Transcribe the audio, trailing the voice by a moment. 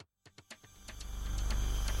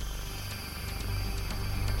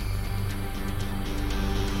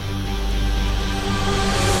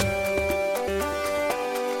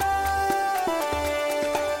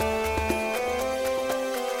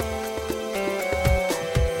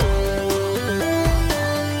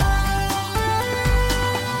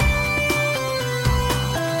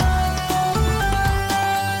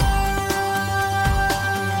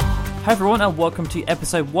Hi everyone, and welcome to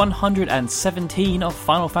episode 117 of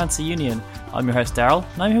Final Fantasy Union. I'm your host Daryl,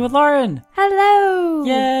 and I'm here with Lauren. Hello!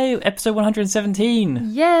 Yay! Episode 117.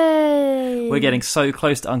 Yay! We're getting so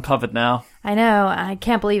close to Uncovered now. I know, I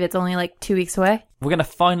can't believe it's only like 2 weeks away. We're going to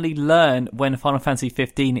finally learn when Final Fantasy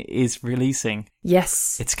 15 is releasing.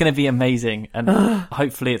 Yes. It's going to be amazing, and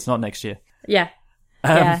hopefully it's not next year. Yeah.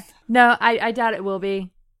 Yeah. No, I doubt it will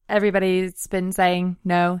be. Everybody's been saying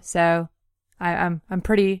no, so I'm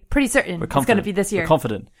pretty certain it's going to be this year. We're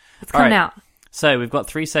confident. It's coming out. So we've got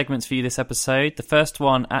 3 segments for you this episode. The first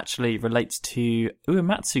one actually relates to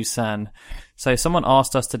Uematsu-san. So someone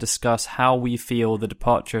asked us to discuss how we feel the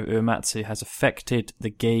departure of Uematsu has affected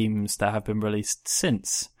the games that have been released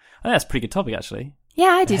since. I think that's a pretty good topic, actually.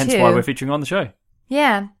 Yeah, I do Hence too. why we're featuring on the show.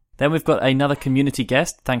 Yeah. Then we've got another community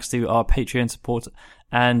guest, thanks to our Patreon support.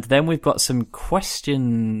 And then we've got some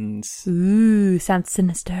questions. Ooh, sounds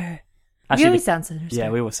sinister. Actually, we always sound sinister. Yeah,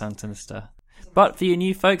 we always sound sinister. But for you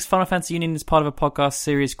new folks, Final Fantasy Union is part of a podcast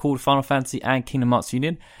series called Final Fantasy and Kingdom Hearts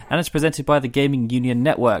Union, and it's presented by the Gaming Union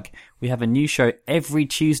Network. We have a new show every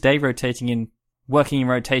Tuesday, working in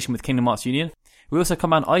rotation with Kingdom Hearts Union. We also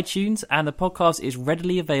come on iTunes, and the podcast is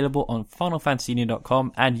readily available on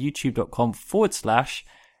FinalFantasyUnion.com and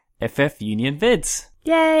YouTube.com/FFUnionVids.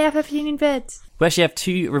 Yay, FF Union Vids. We actually have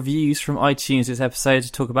 2 reviews from iTunes this episode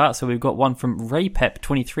to talk about. So we've got one from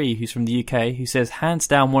RayPep23, who's from the UK, who says, hands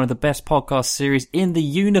down, one of the best podcast series in the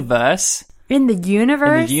universe. In the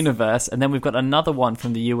universe? In the universe. And then we've got another one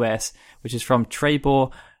from the US, which is from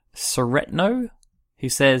Trebor Soretno, who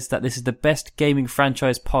says that this is the best gaming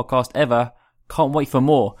franchise podcast ever. Can't wait for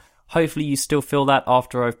more. Hopefully you still feel that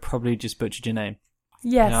after I've probably just butchered your name.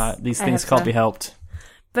 Yes. These things can't be helped.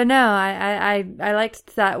 But no, I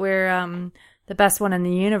liked that we're the best one in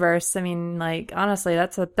the universe. I mean, like, honestly,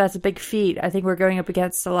 that's a big feat. I think we're going up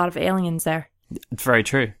against a lot of aliens there. It's very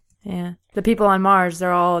true. Yeah. The people on Mars,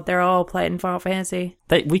 they're all playing Final Fantasy.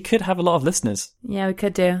 We could have a lot of listeners. Yeah, we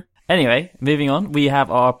could do. Anyway, moving on, we have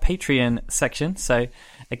our Patreon section. So,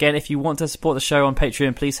 again, if you want to support the show on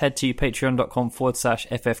Patreon, please head to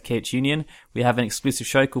patreon.com/FFKHUnion. We have an exclusive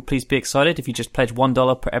show called Please Be Excited if you just pledge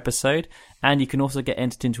 $1 per episode. And you can also get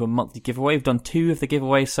entered into a monthly giveaway. We've done 2 of the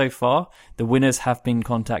giveaways so far. The winners have been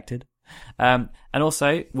contacted. And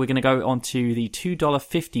also, we're going to go on to the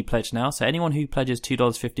 $2.50 pledge now. So anyone who pledges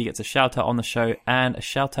 $2.50 gets a shout out on the show and a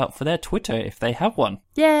shout out for their Twitter if they have one.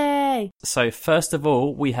 Yay! So first of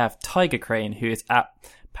all, we have Tiger Crane, who is at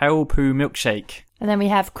Pale Poo Milkshake. And then we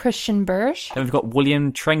have Christian Burge. Then we've got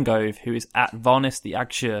William Trengove, who is at Varnis the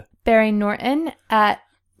Agsure. Barry Norton at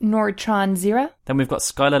Nordtron Zero. Then we've got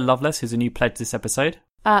Skylar Loveless, who's a new pledge this episode.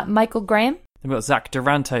 Michael Graham. Then we've got Zach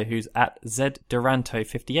Duranto, who's at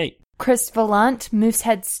ZDuranto58. Chris Valant,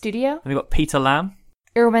 Moosehead Studio. Then we've got Peter Lamb.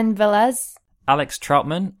 Irwin Velez. Alex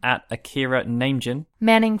Troutman at Akira Namejin.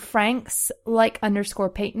 Manning Franks,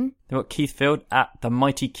 _Peyton. Then we've got Keith Field at The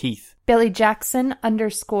Mighty Keith. Billy Jackson,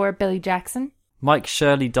 _Billy Jackson. Mike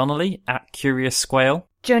Shirley Donnelly at Curious Squale.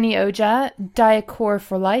 Joni Oja, Diacor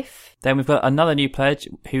for Life. Then we've got another new pledge,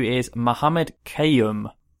 who is Mohammed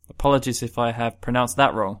Kayum. Apologies if I have pronounced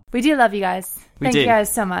that wrong. We do love you guys. Thank you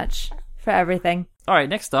guys so much for everything. All right,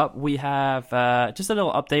 next up, we have just a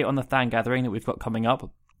little update on the Than Gathering that we've got coming up.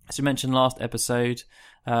 As we mentioned last episode,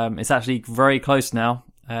 it's actually very close now.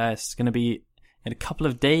 It's going to be in a couple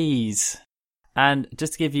of days. And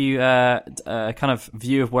just to give you a kind of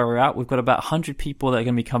view of where we're at, we've got about 100 people that are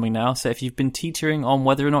going to be coming now. So if you've been teetering on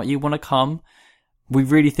whether or not you want to come, we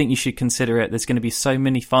really think you should consider it. There's going to be so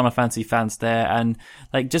many Final Fantasy fans there. And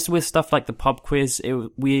like just with stuff like the pub quiz,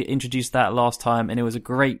 we introduced that last time and it was a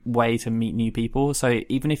great way to meet new people. So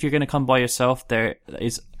even if you're going to come by yourself, there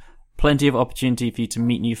is plenty of opportunity for you to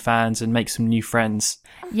meet new fans and make some new friends.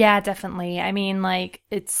 Yeah, definitely. I mean, like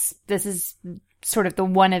this is sort of the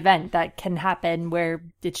one event that can happen where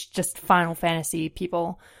it's just Final Fantasy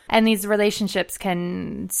people. And these relationships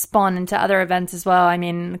can spawn into other events as well. I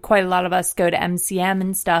mean, quite a lot of us go to MCM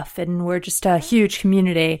and stuff, and we're just a huge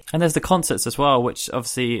community. And there's the concerts as well, which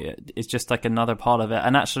obviously is just like another part of it.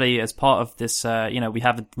 And actually, as part of this, we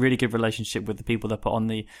have a really good relationship with the people that put on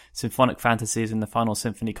the Symphonic Fantasies and the Final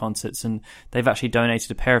Symphony concerts. And they've actually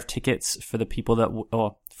donated a pair of tickets for the people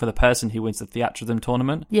or for the person who wins the Theatrhythm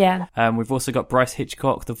tournament. Yeah. We've also got Bryce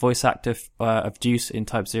Hitchcock, the voice actor of Deuce in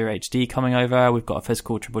Type 0 HD, coming over. We've got a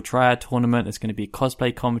physical Triple Triad tournament. There's going to be a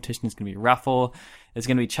cosplay competition. There's going to be a raffle. There's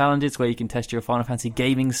going to be challenges where you can test your Final Fantasy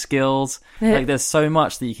gaming skills. Like, there's so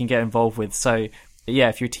much that you can get involved with. So, yeah,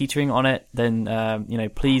 if you're teetering on it, then,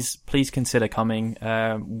 please consider coming.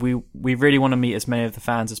 We really want to meet as many of the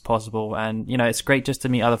fans as possible. And, it's great just to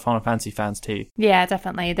meet other Final Fantasy fans too. Yeah,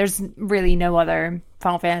 definitely. There's really no other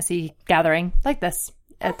Final Fantasy gathering like this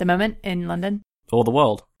at the moment in London. Or the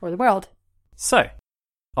world. Or the world. So,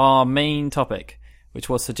 our main topic, which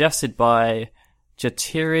was suggested by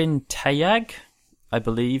Jatirin Tayag, I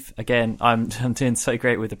believe. Again, I'm doing so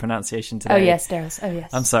great with the pronunciation today. Oh, yes, Darius. Oh,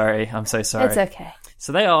 yes. I'm sorry. I'm so sorry. It's okay.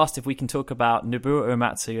 So they asked if we can talk about Nobuo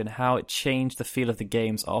Uematsu and how it changed the feel of the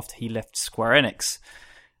games after he left Square Enix.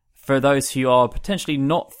 For those who are potentially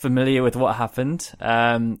not familiar with what happened,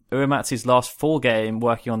 Uematsu's last full game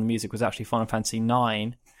working on the music was actually Final Fantasy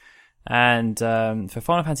IX. And for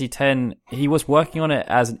Final Fantasy X, he was working on it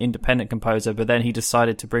as an independent composer, but then he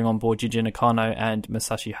decided to bring on board Yuji Nakano and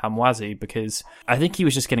Masashi Hamwazi because I think he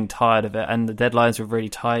was just getting tired of it, and the deadlines were really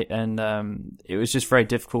tight, and it was just very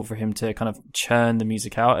difficult for him to kind of churn the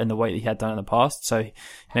music out in the way that he had done in the past. So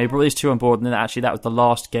he brought these two on board, and then actually that was the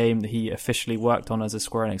last game that he officially worked on as a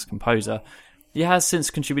Square Enix composer. He has since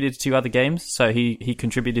contributed to 2 other games, so he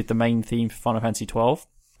contributed the main theme for Final Fantasy XII.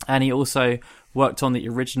 And he also worked on the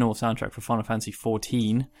original soundtrack for Final Fantasy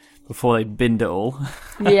XIV before they binned it all.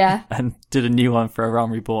 Yeah. And did a new one for A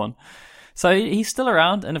Realm Reborn. So he's still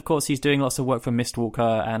around, and of course he's doing lots of work for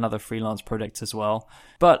Mistwalker and other freelance projects as well.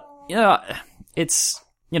 But, it's,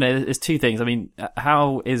 there's 2 things. I mean,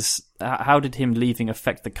 how did him leaving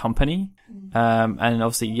affect the company? And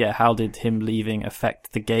obviously, how did him leaving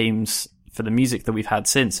affect the games for the music that we've had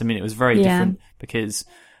since? I mean, it was very different because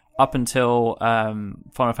up until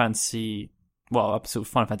Final Fantasy X,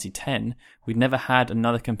 we'd never had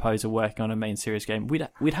another composer working on a main series game.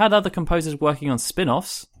 We'd had other composers working on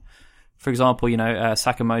spin-offs. For example,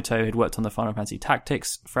 Sakamoto had worked on the Final Fantasy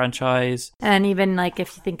Tactics franchise. And even like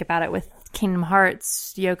if you think about it with Kingdom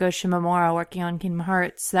Hearts, Yoko Shimomura working on Kingdom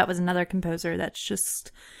Hearts, that was another composer that's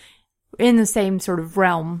just in the same sort of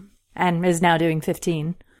realm and is now doing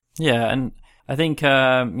 15. Yeah, and I think,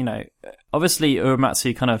 obviously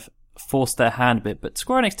Uematsu kind of forced their hand a bit, but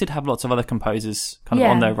Square Enix did have lots of other composers kind of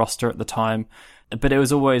on their roster at the time. But it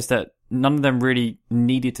was always that none of them really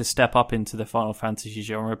needed to step up into the Final Fantasy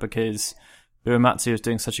genre because Uematsu was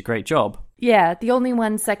doing such a great job. Yeah, the only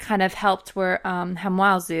ones that kind of helped were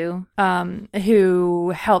Hamwazu, who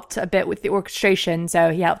helped a bit with the orchestration.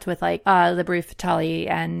 So he helped with like Liberi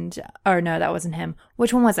Fatali or no, that wasn't him.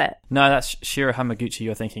 Which one was it? No, that's Shiro Hamaguchi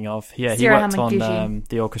you're thinking of. Yeah, he worked on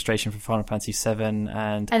the orchestration for Final Fantasy 7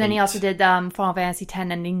 and then he also did Final Fantasy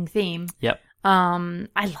 10 ending theme. Yep.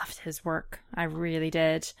 I loved his work. I really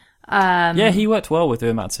did. He worked well with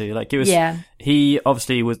Uematsu. Like it was, he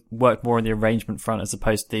obviously worked more on the arrangement front as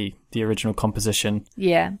opposed to the original composition.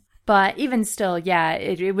 Yeah, but even still,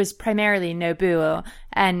 it was primarily Nobuo,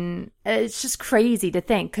 and it's just crazy to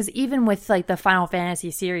think because even with like the Final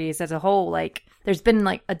Fantasy series as a whole, like there's been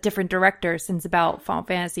like a different director since about Final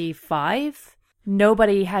Fantasy V.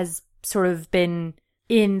 Nobody has sort of been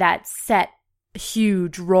in that set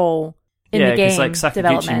huge role. In the game because like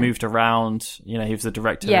Sakaguchi moved around, he was the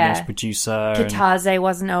director and he was producer. Kitase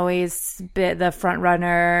wasn't always the front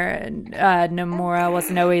runner. Nomura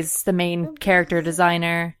wasn't always the main character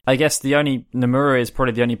designer. I guess Nomura is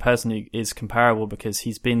probably the only person who is comparable because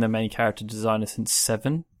he's been the main character designer since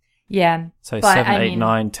 7. Yeah. So 7, 8,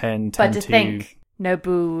 9, 10, 10, but to 2. think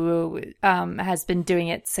Nobuo has been doing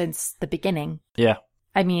it since the beginning. Yeah.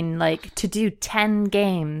 I mean, like, to do 10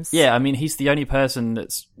 games. Yeah, I mean, he's the only person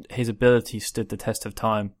that's his ability stood the test of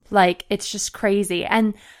time. Like, it's just crazy.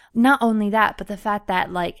 And not only that, but the fact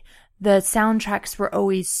that, like, the soundtracks were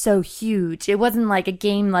always so huge. It wasn't like a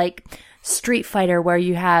game like Street Fighter where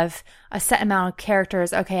you have a set amount of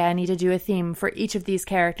characters. Okay, I need to do a theme for each of these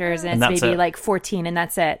characters, and it's maybe like 14, and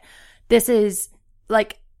that's it. This is,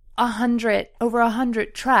 like, over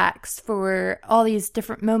 100 tracks for all these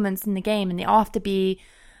different moments in the game, and they all have to be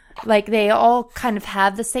like they all kind of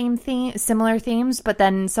have the same theme, similar themes, but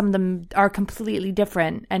then some of them are completely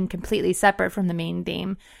different and completely separate from the main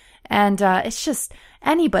theme. And it's just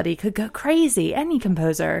anybody could go crazy, any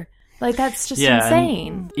composer. Like that's just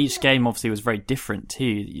insane. Each game obviously was very different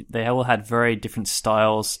too. They all had very different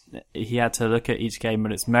styles. He had to look at each game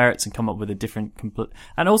and its merits and come up with a different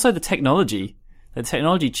and also the technology. The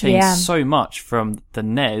technology changed so much from the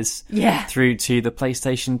NES through to the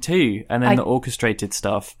PlayStation 2 and then the orchestrated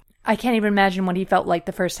stuff. I can't even imagine what he felt like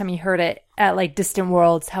the first time he heard it at like Distant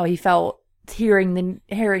Worlds, how he felt hearing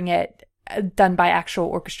it done by actual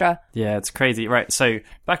orchestra. Yeah, it's crazy. Right, so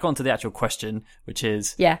back onto the actual question, which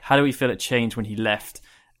is how do we feel it changed when he left?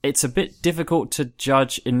 It's a bit difficult to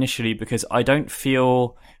judge initially because I don't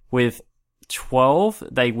feel with 12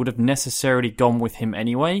 they would have necessarily gone with him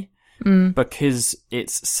anyway. Because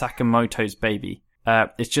it's Sakamoto's baby.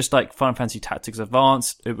 It's just like Final Fantasy Tactics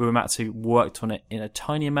Advance. Uematsu worked on it in a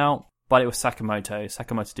tiny amount, but it was Sakamoto.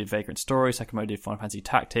 Sakamoto did Vagrant Story, Sakamoto did Final Fantasy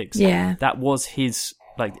Tactics. Yeah. That was his,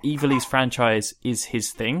 like, the Ivalice franchise is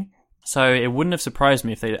his thing. So it wouldn't have surprised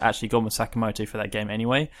me if they'd actually gone with Sakamoto for that game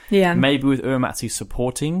anyway. Yeah. Maybe with Uematsu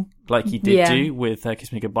supporting, like he did do with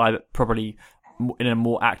Kiss Me Goodbye, but probably in a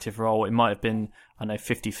more active role. It might have been, I don't know,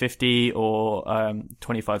 50-50 or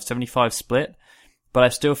 25-75 split. But I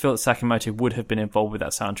still feel that Sakamoto would have been involved with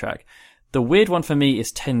that soundtrack. The weird one for me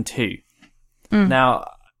is 10-2. Now,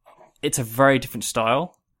 it's a very different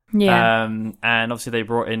style. Yeah. And obviously they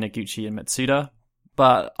brought in Noguchi and Matsuda.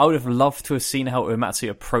 But I would have loved to have seen how Uematsu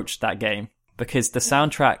approached that game. Because the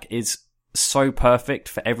soundtrack is so perfect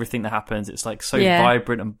for everything that happens. It's like so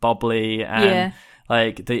vibrant and bubbly. And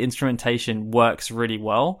like the instrumentation works really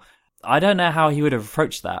well. I don't know how he would have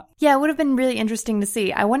approached that. Yeah, it would have been really interesting to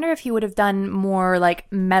see. I wonder if he would have done more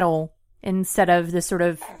like metal instead of the sort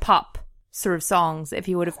of pop sort of songs, if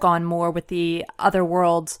he would have gone more with the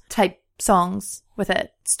Otherworld type songs with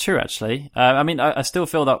it. It's true, actually. I mean, I still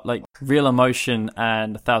feel that like Real Emotion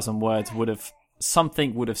and 1,000 Words would have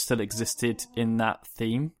still existed in that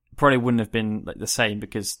theme. Probably wouldn't have been like the same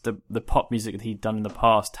because the pop music that he'd done in the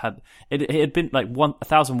past had been like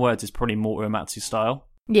 1,000 Words is probably more Uematsu style.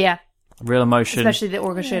 Yeah. Real Emotion. Especially the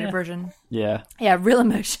orchestrated version. Yeah. Yeah, Real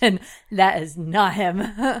Emotion, that is not him.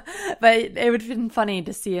 But it would have been funny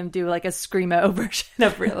to see him do like a Screamo version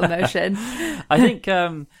of Real Emotion. I think,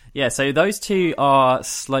 so those two are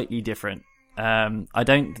slightly different. Because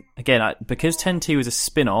 10-2 is a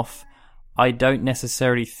spin-off, I don't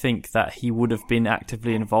necessarily think that he would have been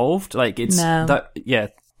actively involved. Like, it's... No.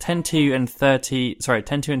 10-2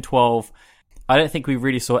 and 12, I don't think we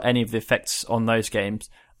really saw any of the effects on those games.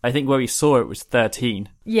 I think where we saw it was 13.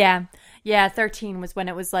 Yeah. Yeah, 13 was when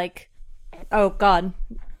it was like, oh god,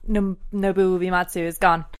 Nobuo Uematsu is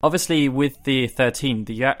gone. Obviously, with the 13,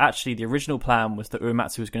 the original plan was that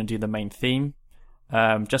Uematsu was going to do the main theme,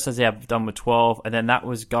 just as they have done with 12, and then that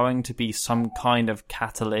was going to be some kind of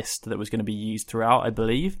catalyst that was going to be used throughout, I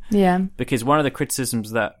believe. Yeah. Because one of the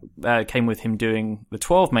criticisms that came with him doing the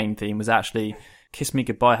 12 main theme was actually Kiss Me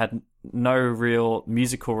Goodbye had no real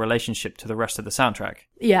musical relationship to the rest of the soundtrack.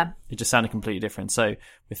 Yeah. It just sounded completely different. So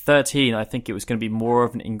with 13, I think it was going to be more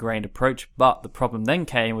of an ingrained approach. But the problem then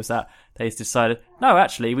came was that they decided, no,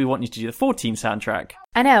 actually, we want you to do the 14 soundtrack.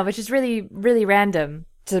 I know, which is really, really random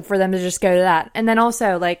for them to just go to that. And then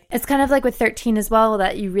also, like, it's kind of like with 13 as well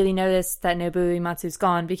that you really notice that Nobuo Uematsu's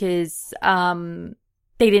gone because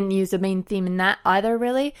they didn't use the main theme in that either,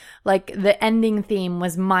 really. Like, the ending theme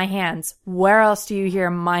was My Hands. Where else do you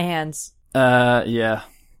hear My Hands? Yeah.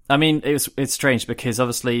 I mean, it's strange because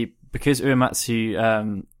obviously, because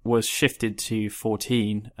Uematsu was shifted to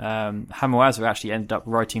 14, Hamuaza actually ended up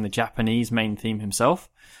writing the Japanese main theme himself,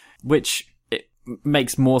 which it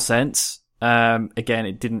makes more sense. Again,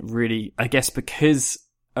 it didn't really, I guess because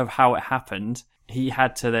of how it happened, he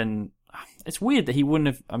had to then... It's weird that he wouldn't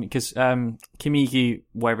have... I mean, because Kimigi,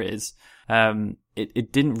 wherever it is,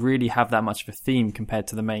 it didn't really have that much of a theme compared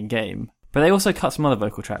to the main game. But they also cut some other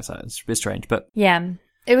vocal tracks out. It's a bit strange, but... Yeah,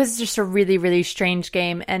 it was just a really, really strange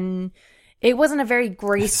game, and it wasn't a very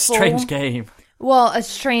graceful... Strange game. Well, a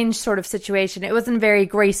strange sort of situation. It wasn't a very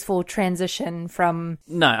graceful transition from...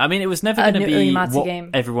 No, I mean, it was never going to be Uematsu what game.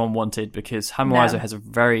 everyone wanted because Hamuaza has a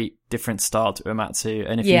very different style to Uematsu.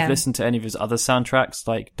 And if you've listened to any of his other soundtracks,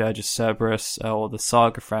 like Dirge Cerberus or the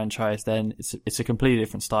Saga franchise, then it's a completely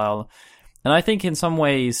different style. And I think in some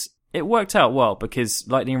ways it worked out well because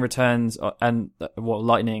Lightning Returns and the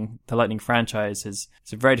Lightning franchise it's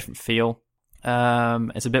a very different feel.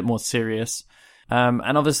 It's a bit more serious.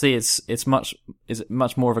 And obviously it's much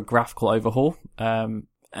more of a graphical overhaul.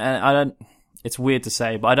 And it's weird to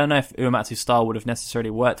say, but I don't know if Uematsu's style would have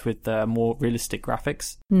necessarily worked with more realistic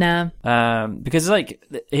graphics. No. Because like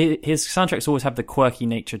his soundtracks always have the quirky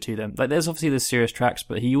nature to them. Like there's obviously the serious tracks,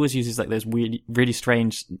 but he always uses like those really, really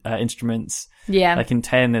strange instruments. Yeah. Like in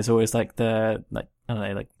 10, there's always like I don't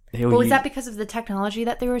know, like But was that because of the technology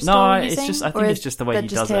that they were still using? No, it's just I think it's just the way he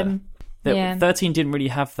does it. Yeah. 13 didn't really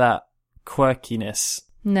have that quirkiness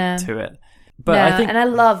to it. But no, I think, and I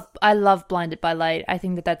love Blinded by Light. I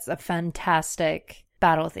think that's a fantastic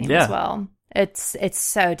battle theme as well. It's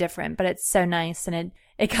so different, but it's so nice, and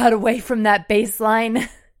it got away from that bass line.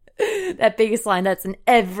 That bass line that's in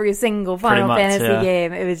every single Final Fantasy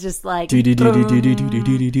game. It was just like and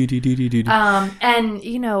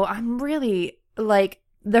I'm really like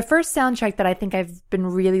the first soundtrack that I think I've been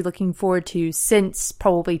really looking forward to since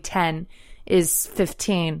probably 10 is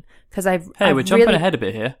 15 because I've we're jumping ahead a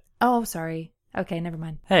bit here. Oh, sorry. Okay, never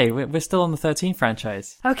mind. Hey, we're still on the 13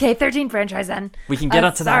 franchise. Okay, 13 franchise then. We can get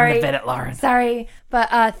onto that in a minute, Lauren. Sorry, but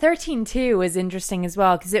 13-2 was interesting as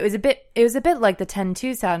well because it was a bit like the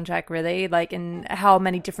 10-2 soundtrack, really, like in how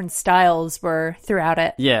many different styles were throughout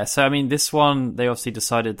it. Yeah, so I mean, this one they obviously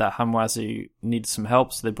decided that Hamwazu needed some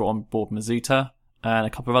help, so they brought on board Mizuta and a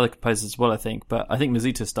couple of other composers as well, I think. But I think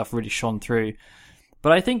Mizuta's stuff really shone through.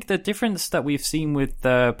 But I think the difference that we've seen with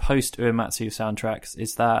the post Uematsu soundtracks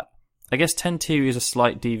is that I guess 10-2 is a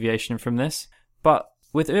slight deviation from this, but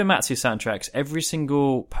with Uematsu soundtracks, every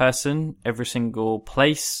single person, every single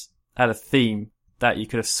place had a theme that you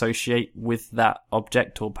could associate with that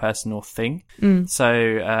object or person or thing. So,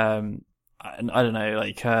 I don't know,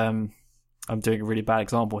 like, I'm doing a really bad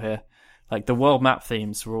example here. Like, the world map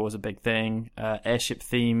themes were always a big thing, airship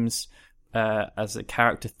themes, as a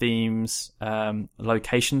character themes,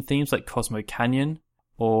 location themes like Cosmo Canyon,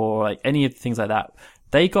 or like any of the things like that.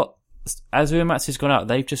 They got, as Uematsu's gone out,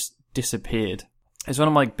 they've just disappeared. It's one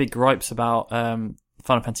of my big gripes about Final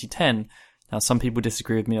Fantasy X. Now, some people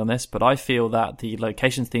disagree with me on this, but I feel that the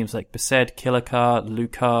location themes like Besaid, Kilika,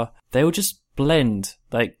 Luca, they will just blend.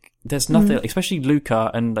 Like, there's nothing, especially Luca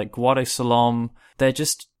and like Guado Salam, they're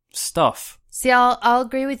just stuff. See, I'll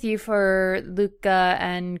agree with you for Luca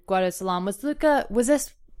and Guado Salam. Was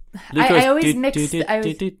this? I always mix.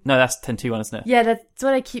 No, that's 10-2 one, isn't it? Yeah, that's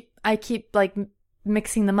what I keep like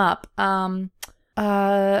mixing them up.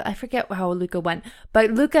 I forget how Luca went,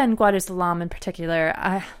 but Luca and Guado Salam in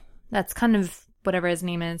particular, that's kind of whatever his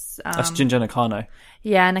name is. That's Jinja Nakano.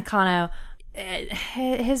 Yeah, Nakano.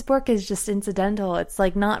 His work is just incidental. It's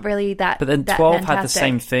like not really that. But then 12 had the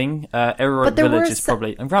same thing. Error Village is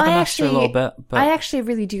probably and Rabanastra a little bit. But I actually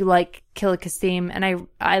really do like Kilika's theme, and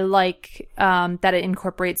I like that it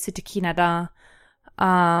incorporates Sutokinada.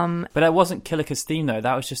 But it wasn't Kilika's theme though.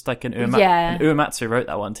 That was just like an Uematsu. Yeah. And Uematsu wrote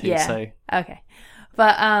that one too. Yeah. So okay,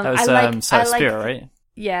 but that was Spira, right?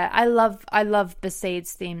 Yeah, I love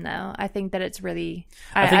Besaid's theme though. I think that it's really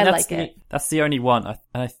I like it. That's the only one.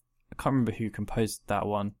 I can't remember who composed that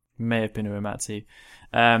one. May have been Uematsu.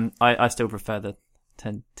 I still prefer the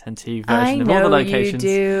 10-2 version of all the locations. You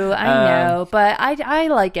do. I know, but I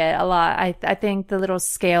like it a lot. I think the little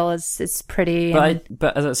scale is pretty.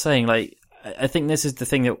 But as I was saying, like, I think this is the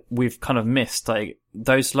thing that we've kind of missed. Like,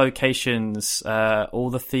 those locations, all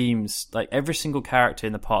the themes, like every single character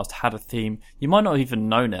in the past had a theme. You might not have even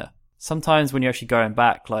known it. Sometimes when you're actually going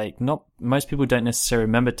back, like, not most people don't necessarily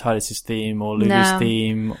remember Tidus's theme or Lulu's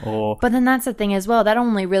theme or. But then that's the thing as well. That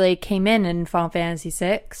only really came in Final Fantasy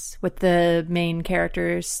VI with the main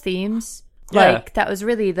characters' themes. Yeah. Like, that was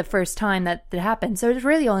really the first time that happened. So it's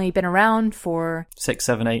really only been around for 6,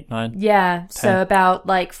 7, 8, 9. Yeah. 10. So about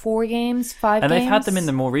like 4 games, 5 and games. they've had them in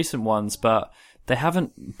the more recent ones, but they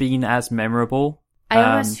haven't been as memorable. I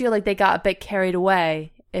almost feel like they got a bit carried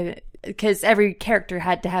away. Because every character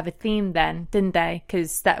had to have a theme then, didn't they?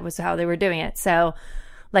 Because that was how they were doing it. So,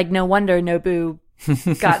 like, no wonder Nobu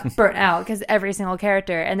got burnt out, because every single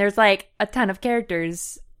character, and there's like a ton of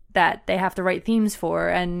characters that they have to write themes for,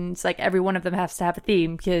 and it's like every one of them has to have a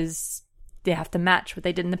theme because they have to match what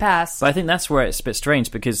they did in the past. But I think that's where it's a bit strange,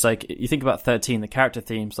 because like you think about 13, the character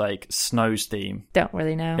themes, like Snow's theme. Don't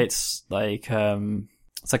really know. It's like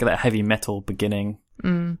that heavy metal beginning.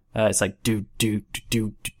 It's like do do do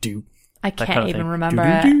do do. I can't even remember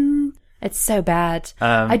it. It's so bad.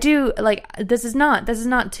 I do like this is not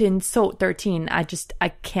to insult 13. I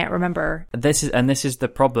can't remember. This is the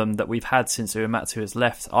problem that we've had since Uematsu has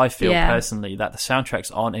left. I feel personally that the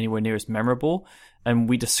soundtracks aren't anywhere near as memorable. And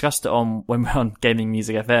we discussed it when we were on Gaming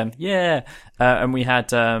Music FM. Yeah. And we had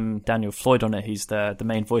Daniel Floyd on it, who's the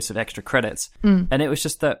main voice of Extra Credits. And it was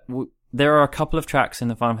just that there are a couple of tracks in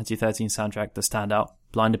the Final Fantasy 13 soundtrack that stand out.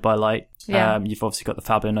 Blinded by Light. Yeah. You've obviously got the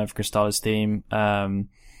Fabio Nova Crystallis theme.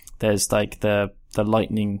 There's like the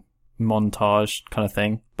lightning montage kind of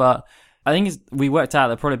thing. But I think we worked out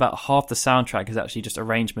that probably about half the soundtrack is actually just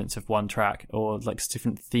arrangements of one track or like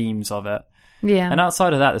different themes of it. Yeah. And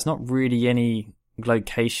outside of that, there's not really any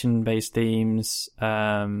location-based themes.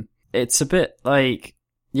 It's a bit like,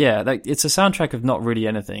 yeah, like it's a soundtrack of not really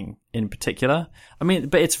anything in particular. I mean,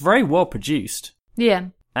 but it's very well produced. Yeah.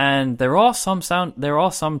 And there are some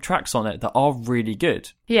tracks on it that are really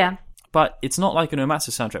good. Yeah. But it's not like an Uematsu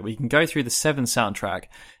soundtrack where you can go through the 7 soundtrack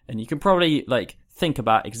and you can probably like think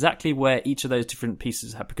about exactly where each of those different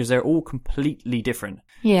pieces have, because they're all completely different.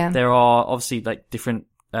 Yeah. There are obviously like different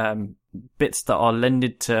bits that are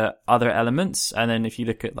lended to other elements, and then if you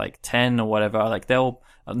look at like 10 or whatever, like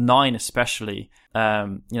 9 especially,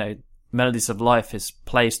 Melodies of Life is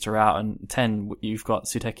plays throughout, and 10 you've got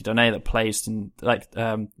Suteki Done that plays in like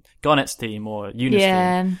Garnet's theme or Eunice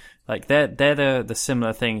theme. Like they're the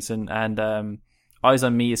similar things, and Eyes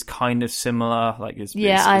on Me is kind of similar. Like Eyes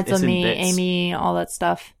it's on in Me, bits. Amy, all that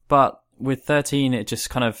stuff. But with 13, it just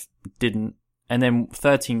kind of didn't. And then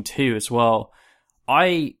 13.2 as well.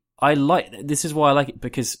 I like, this is why I like it,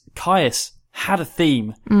 because Caius had a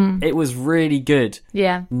theme. It was really good.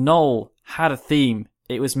 Yeah. Noel had a theme.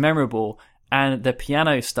 It was memorable. And the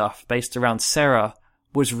piano stuff based around Sarah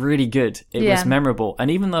was really good. It was memorable.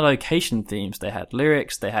 And even the location themes, they had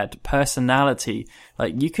lyrics, they had personality.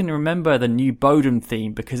 Like, you can remember the New Bodom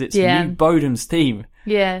theme because it's New Bodom's theme.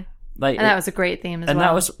 Yeah. Like, and that was a great theme as and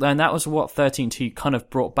well. that was what 13.2 kind of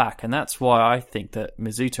brought back. And that's why I think that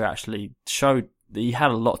Mizuta actually showed that he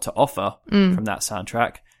had a lot to offer from that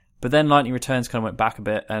soundtrack. But then Lightning Returns kind of went back a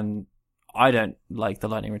bit, and I don't like the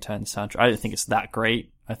Lightning Returns soundtrack. I don't think it's that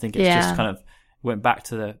great. I think it's just kind of went back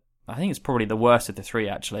to I think it's probably the worst of the three,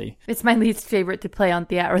 actually. It's my least favorite to play on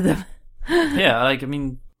Theatrhythm. Yeah, like, I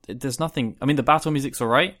mean, there's nothing... I mean, the battle music's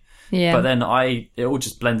alright, but then it all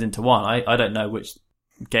just blends into one. I don't know which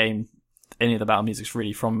game any of the battle music's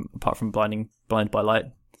really from, apart from Blinded by Light.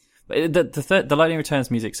 But the Lightning Returns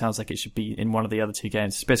music sounds like it should be in one of the other two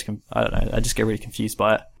games. It's basically, I don't know, I just get really confused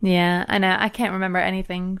by it. Yeah, I know. I can't remember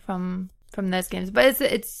anything from those games, but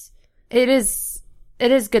it is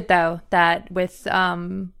good though that with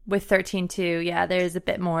 13.2, yeah, there's a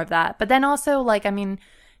bit more of that. But then also, like, I mean,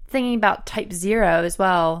 thinking about Type 0 as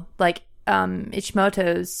well, like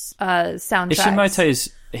Ishimoto's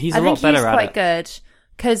soundtrack. He's a lot better at it. He's quite good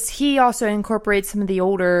because he also incorporates some of the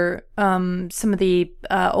older themes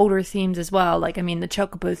as well. Like, I mean, the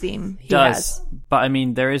Chocobo theme he has. But I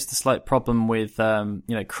mean, there is the slight problem with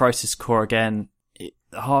Crisis Core again.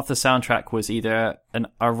 Half the soundtrack was either an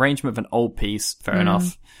arrangement of an old piece, fair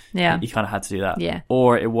enough. Yeah. You kind of had to do that. Yeah.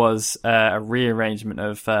 Or it was a rearrangement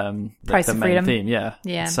of the main Freedom theme. Yeah.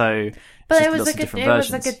 Yeah. So, but it was a good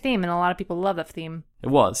theme, and a lot of people love the theme. It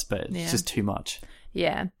was, but it's just too much.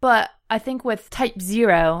 Yeah. But I think with Type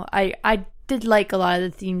 0, I did like a lot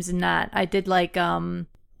of the themes in that. I did like, I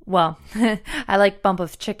like Bump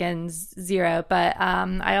of Chickens 0, but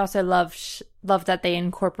I also love that they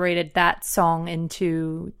incorporated that song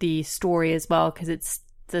into the story as well, because it's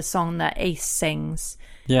the song that Ace sings,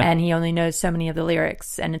 and he only knows so many of the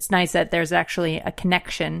lyrics, and it's nice that there's actually a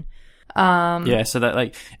connection. So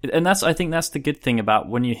that and I think that's the good thing about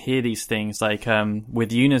when you hear these things, like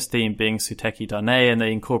with Yuna's theme being Suteki Dane, and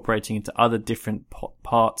they incorporating into other different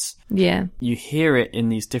parts. Yeah, you hear it in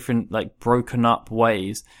these different, like, broken up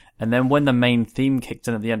ways, and then when the main theme kicked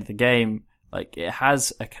in at the end of the game, like, it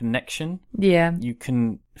has a connection. Yeah. You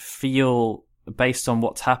can feel, based on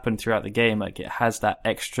what's happened throughout the game, like, it has that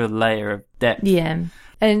extra layer of depth. Yeah.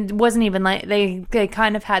 And it wasn't even like, they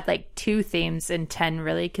kind of had, like, two themes in 10,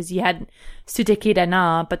 really, because you had Suteki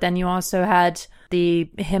Dana, but then you also had the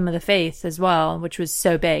Hymn of the Faith as well, which was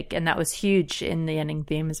so big, and that was huge in the ending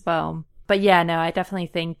theme as well. But yeah, no, I definitely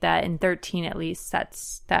think that in 13, at least,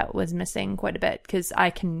 that was missing quite a bit, because I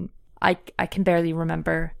can barely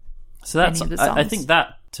remember. So I think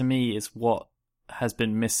that, to me, is what has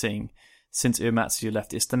been missing since Uematsu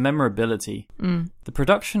left. It's the memorability. The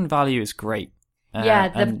production value is great.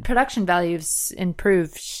 The production value's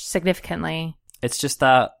improved significantly. It's just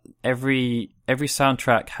that every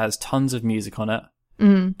soundtrack has tons of music on it,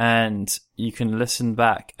 and you can listen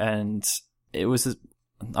back, and it was...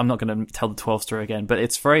 I'm not going to tell the 12 story again, but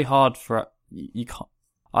it's very hard for... You can't...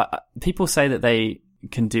 people say that they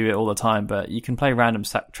can do it all the time, but you can play random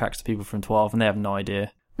tracks to people from 12 and they have no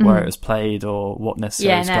idea where it was played or what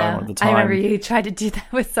necessarily was going on at the time. I remember you tried to do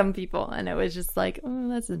that with some people, and it was just like,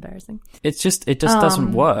 that's embarrassing. It just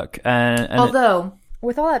doesn't work. And although,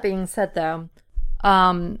 with all that being said, though,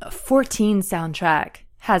 14 soundtrack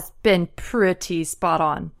has been pretty spot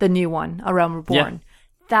on. The new one, A Realm Reborn.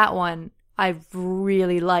 That one, I've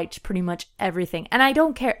really liked pretty much everything. And I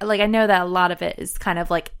don't care. Like, I know that a lot of it is kind of,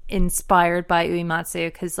 like, inspired by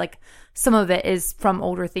Uematsu, because, like, some of it is from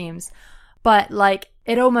older themes. But, like,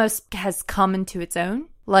 it almost has come into its own.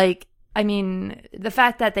 Like, I mean, the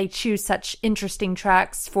fact that they choose such interesting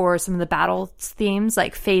tracks for some of the battle themes,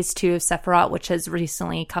 like Phase 2 of Sephiroth, which has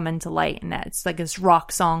recently come into light, and it's like this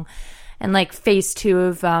rock song. And, like, Phase 2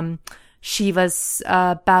 of Shiva's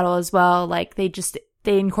battle as well. Like,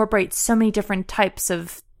 they incorporate so many different types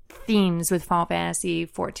of themes with Final Fantasy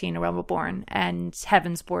XIV, A Realm Reborn, and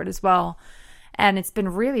Heaven's Board as well. And it's been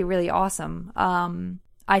really, really awesome.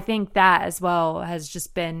 I think that as well has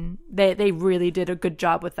just been... They really did a good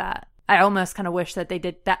job with that. I almost kind of wish that they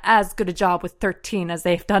did that as good a job with 13 as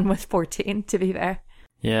they've done with 14, to be fair.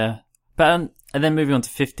 Yeah. But and then moving on to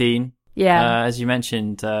 15. Yeah. As you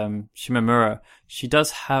mentioned, Shimomura, she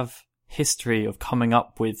does have history of coming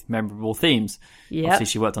up with memorable themes. Yep. Obviously,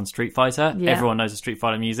 she worked on Street Fighter. Yep. Everyone knows the Street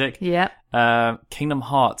Fighter music. Yep. Kingdom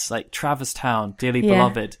Hearts, like Traverse Town, Dearly Yeah.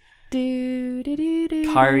 Beloved.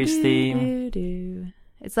 Kyrie's theme.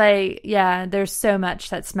 It's like, yeah, there's so much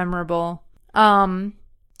that's memorable. I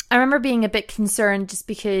remember being a bit concerned just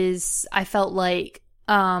because I felt like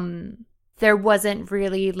there wasn't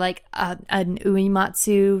really like an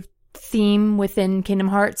Uematsu theme within Kingdom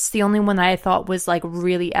Hearts. The only one that I thought was like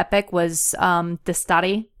really epic was the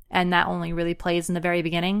Study, and that only really plays in the very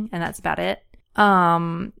beginning, and that's about it.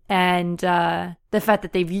 And the fact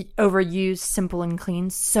that they've overused Simple and Clean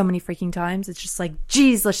so many freaking times, it's just like,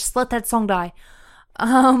 geez, let's just let that song die.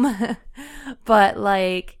 But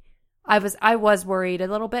like, I was worried a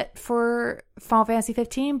little bit for Final Fantasy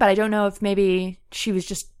 15, but I don't know if maybe she was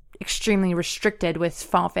just extremely restricted with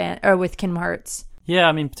with Kingdom Hearts. Yeah,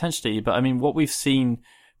 I mean, potentially. But I mean, what we've seen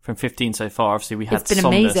from 15 so far, obviously we had It's been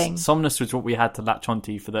Somnus. amazing. Somnus was what we had to latch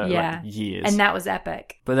onto for the like, years. And that was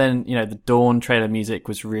epic. But then, you know, the Dawn trailer music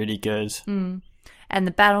was really good. And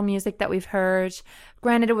the battle music that we've heard.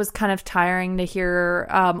 Granted, it was kind of tiring to hear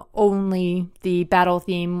only the battle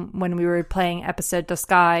theme when we were playing Episode to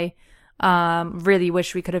Sky. Really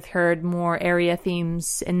wish we could have heard more area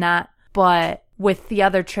themes in that. But with the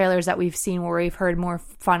other trailers that we've seen where we've heard more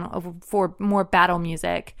more battle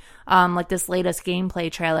music, like this latest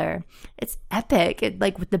gameplay trailer, it's epic.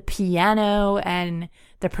 Like with the piano and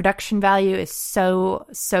the production value is so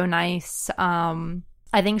nice.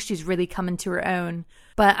 I think she's really coming to her own,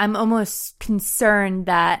 but I'm almost concerned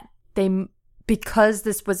that because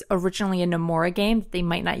this was originally a Nomura game, they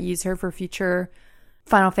might not use her for future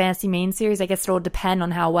Final Fantasy main series. I guess it'll depend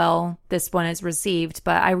on how well this one is received,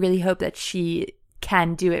 but I really hope that she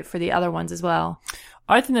can do it for the other ones as well.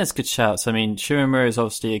 I think there's good shouts. I mean, Shimomura is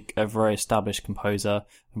obviously a very established composer,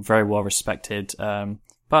 very well respected.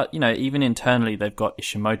 But, you know, even internally, they've got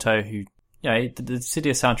Ishimoto, who, you know, the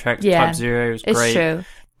Cydia soundtrack, Type Zero, is great. It's true.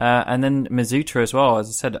 And then Mizuta as well. As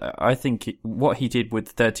I said, I think what he did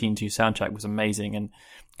with 13-2 soundtrack was amazing. And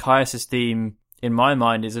Caius' theme, in my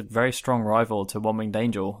mind, is a very strong rival to One Winged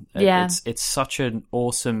Angel. Yeah. It's such an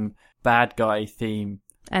awesome bad guy theme.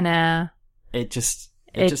 And It's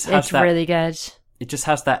really good. It just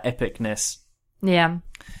has that epicness. Yeah.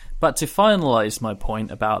 But to finalize my point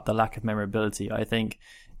about the lack of memorability, I think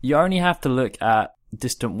you only have to look at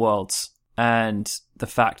Distant Worlds and the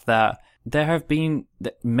fact that there have been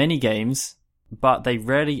many games, but they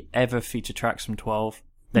rarely ever feature tracks from 12.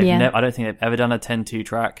 I don't think they've ever done a 10-2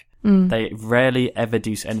 track. They rarely ever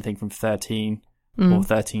do anything from 13 or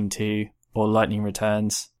 13-2 or Lightning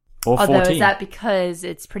Returns or 14. Although, is that because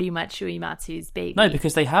it's pretty much Uematsu's baby? No,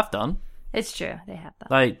 because they have done. It's true. They have done.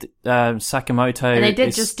 Like, Sakamoto. And they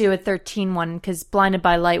did just do a 13 one, because Blinded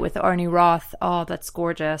by Light with Arnie Roth, oh, that's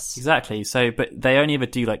gorgeous. Exactly. So, but they only ever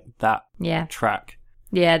do like that track.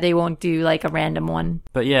 Yeah, they won't do like a random one.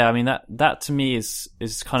 But yeah, I mean, that to me is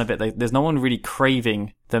kind of it. Like, there's no one really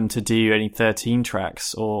craving them to do any 13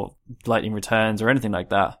 tracks or Lightning Returns or anything like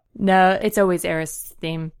that. No, it's always Aerith's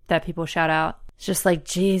theme that people shout out. It's just like,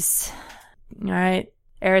 geez. All right,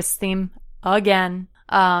 Aerith's theme again.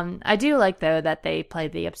 I do like, though, that they play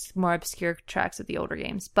the more obscure tracks of the older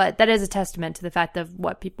games, but that is a testament to the fact of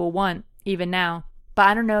what people want, even now. But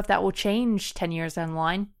I don't know if that will change 10 years down the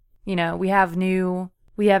line. You know, we have new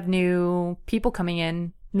people coming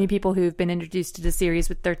in, new people who've been introduced to the series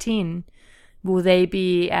with 13. Will they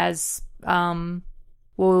be as,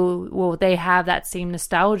 will they have that same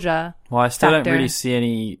nostalgia? Well, I still factor? don't really see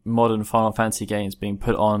any modern Final Fantasy games being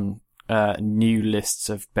put on new lists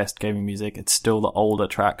of best gaming music. It's still the older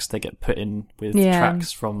tracks that get put in with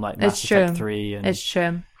tracks from like Mass Effect 3. And it's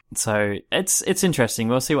true. So it's interesting.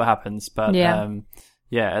 We'll see what happens. But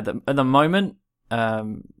at the moment,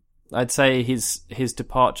 I'd say his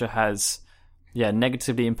departure has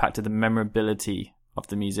negatively impacted the memorability of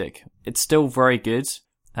the music. It's still very good.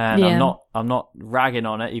 And I'm not ragging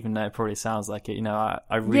on it, even though it probably sounds like it. You know,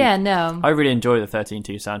 I really enjoy the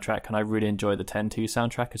 13-2 soundtrack, and I really enjoy the 10-2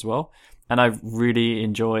 soundtrack as well. And I really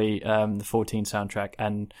enjoy the 14 soundtrack,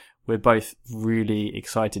 and we're both really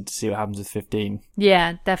excited to see what happens with 15.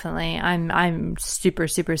 Yeah, definitely. I'm super,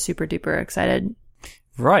 super, super duper excited.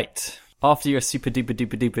 Right. After your super duper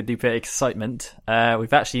duper duper duper excitement,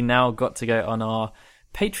 we've actually now got to go on our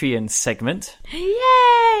Patreon segment.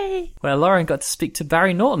 Yay! Where Lauren got to speak to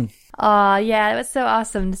Barry Norton. Oh, yeah, it was so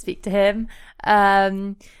awesome to speak to him.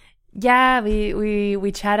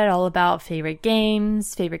 We chatted all about favorite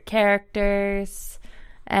games, favorite characters,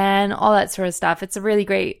 and all that sort of stuff. It's a really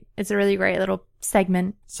great little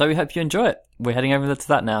segment. So we hope you enjoy it. We're heading over to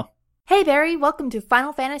that now. Hey Barry, welcome to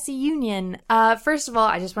Final Fantasy Union. First of all,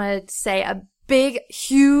 I just wanted to say a big,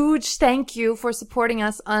 huge thank you for supporting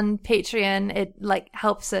us on Patreon. It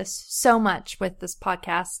helps us so much with this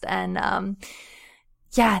podcast. And,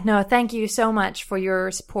 thank you so much for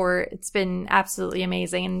your support. It's been absolutely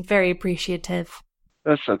amazing and very appreciative.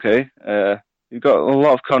 That's okay. You've got a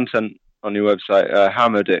lot of content on your website. I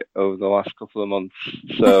hammered it over the last couple of months.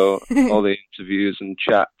 So all the interviews and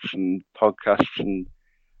chats and podcasts and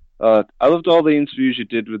I loved all the interviews you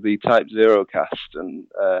did with the Type Zero cast and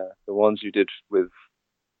the ones you did with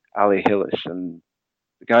Ali Hillis and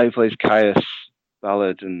the guy who plays Caius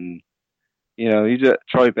Ballard and you did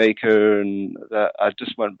Troy Baker and that. I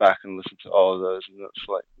just went back and listened to all of those and that's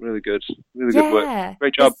really good work.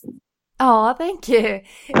 Great job. Oh, thank you.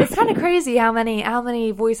 It's kind of crazy how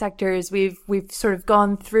many voice actors we've sort of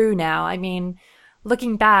gone through now. I mean,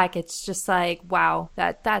 looking back, it's just wow,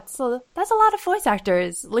 that's a lot of voice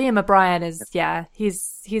actors. Liam O'Brien is,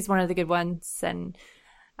 he's one of the good ones. And,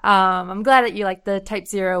 I'm glad that you like the Type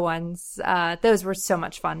Zero ones. Those were so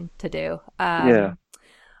much fun to do.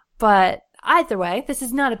 But either way, this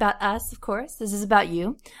is not about us, of course. This is about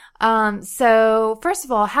you. So first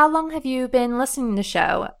of all, how long have you been listening to the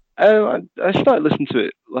show? I started listening to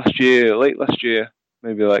it late last year,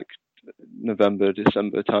 maybe November,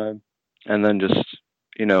 December time. And then just,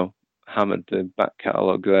 hammered the back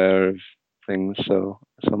catalogue there of things, so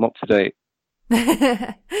I'm up to date.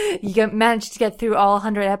 You managed to get through all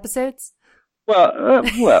 100 episodes? Well, I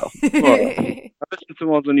listened to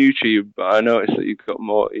ones on YouTube, but I noticed that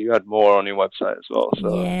you had more on your website as well,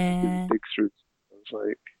 so I dig through. It's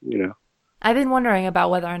I've been wondering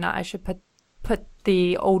about whether or not I should put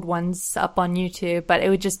the old ones up on YouTube, but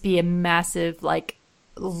it would just be a massive,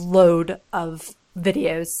 load of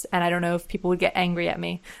videos, and I don't know if people would get angry at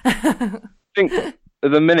me. I think at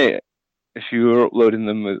the minute, if you were uploading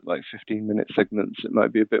them with 15-minute segments, it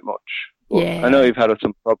might be a bit much. But I know you've had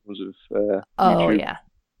some problems with YouTube.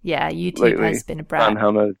 YouTube lately, has been a brat.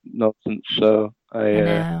 Banhammer nonsense, so I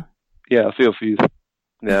know. I feel for you.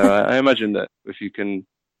 Yeah, I imagine that if you can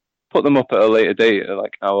put them up at a later date at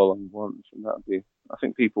hour-long ones, and I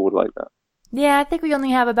think people would like that. Yeah, I think we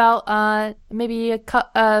only have about maybe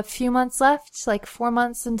a few months left, 4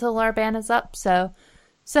 months until our ban is up. So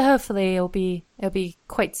hopefully it'll be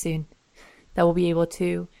quite soon that we'll be able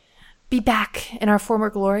to be back in our former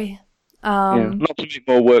glory. Not to make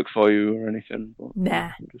more work for you or anything. But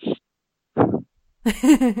nah.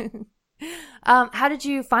 How did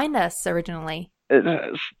you find us originally?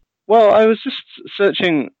 Well, I was just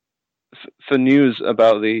searching for news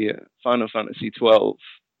about the Final Fantasy XII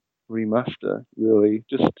remaster, really.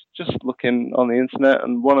 Just looking on the internet,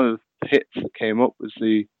 and one of the hits that came up was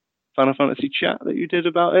the Final Fantasy chat that you did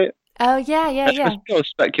about it. Oh, yeah. There's no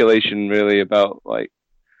speculation, really, about,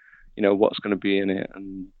 what's going to be in it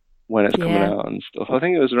and when it's coming out and stuff. I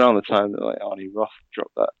think it was around the time that, Arnie Roth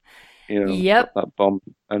dropped that, that bomb.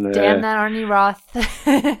 And, damn that Arnie Roth.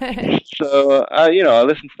 So, I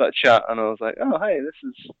listened to that chat, and I was like, oh, hey,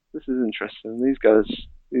 this is interesting. These guys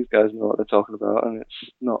know what they're talking about, and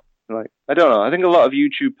it's not, I don't know. I think a lot of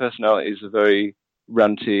YouTube personalities are very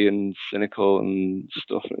ranty and cynical and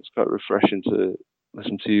stuff, and it's quite refreshing to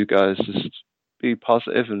listen to you guys just be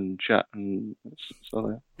positive and chat. And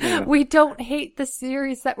so, we don't hate the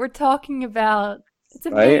series that we're talking about. It's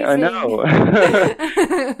amazing. Right? I know.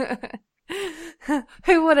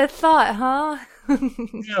 Who would have thought, huh?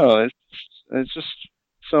 No, it's just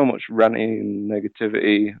so much ranting and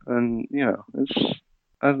negativity, and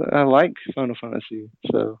I like Final Fantasy,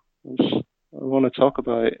 so I want to talk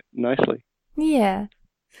about it nicely. Yeah.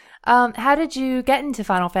 How did you get into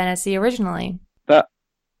Final Fantasy originally? That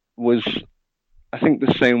was, I think,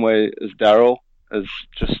 the same way as Daryl, as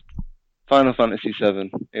just Final Fantasy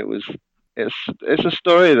VII. It's a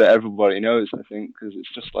story that everybody knows, I think, because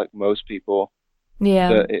it's just like most people. Yeah.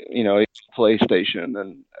 That it's PlayStation,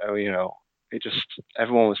 and it just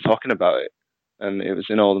everyone was talking about it, and it was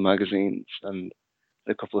in all the magazines, and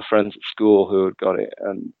a couple of friends at school who had got it,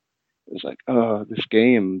 and it was like, oh, this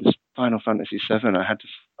game, this Final Fantasy VII, I had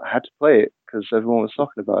to play it because everyone was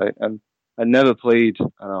talking about it, and I'd never played an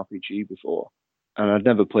RPG before, and I'd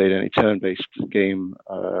never played any turn-based game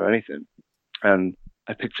or anything, and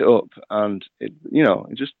I picked it up, and it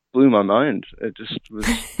just blew my mind. It just was,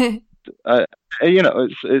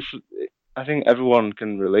 it's. I think everyone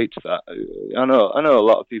can relate to that. I know a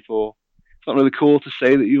lot of people. It's not really cool to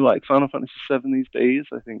say that you like Final Fantasy VII these days.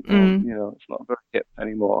 I think it's not very hip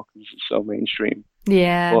anymore because it's so mainstream.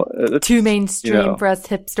 Yeah, but, too mainstream for us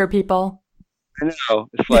hipster people. I know.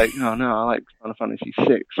 It's like, no, I like Final Fantasy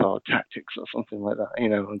VI or Tactics or something like that.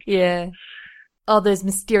 Yeah. All those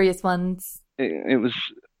mysterious ones. It was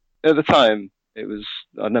at the time. It was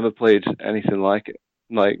I'd never played anything like it.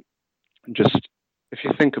 Like just if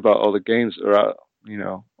you think about all the games that were out,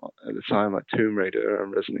 at the time, like Tomb Raider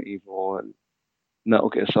and Resident Evil and Metal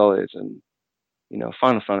Gear Solid, and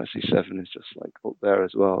Final Fantasy VII is just like up there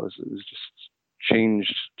as well. It was just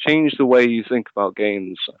changed the way you think about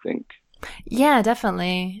games, I think. Yeah,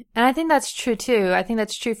 definitely. And I think that's true too. I think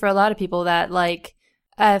that's true for a lot of people that like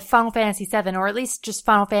Final Fantasy VII, or at least just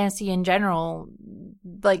Final Fantasy in general,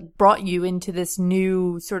 like brought you into this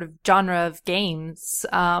new sort of genre of games.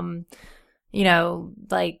 Like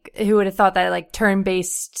who would have thought that like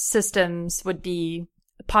turn-based systems would be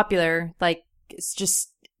popular? Like it's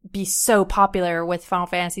just be so popular with Final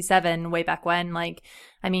Fantasy VII way back when. Like,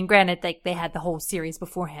 I mean, granted, like they had the whole series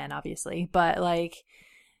beforehand, obviously, but like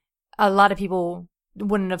a lot of people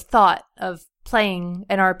wouldn't have thought of playing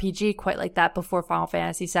an RPG quite like that before Final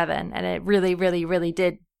Fantasy VII, and it really, really, really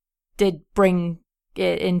did bring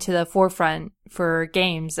it into the forefront for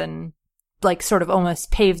games, and like sort of almost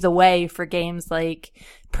paved the way for games like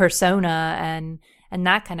Persona and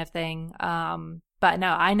that kind of thing. But no,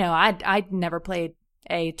 I know I'd never played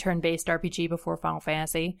a turn-based RPG before Final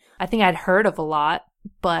Fantasy. I think I'd heard of a lot,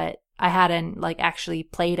 but I hadn't like actually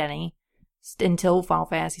played any until Final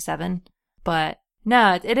Fantasy VII. But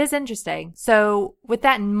no, it is interesting. So with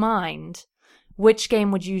that in mind, which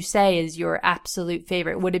game would you say is your absolute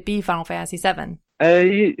favorite? Would it be Final Fantasy VII?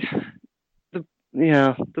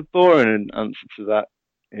 The boring answer to that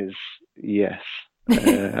is yes.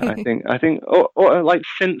 I think, like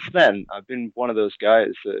since then, I've been one of those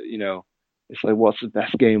guys that, it's like, what's the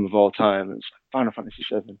best game of all time? It's like Final Fantasy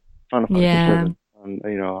VII, Final Fantasy VII. And,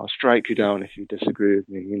 I'll strike you down if you disagree with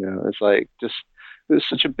me. It's like it was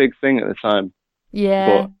such a big thing at the time.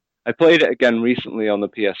 Yeah. But I played it again recently on the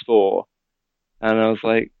PS4, and I was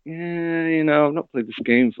like, yeah, I've not played this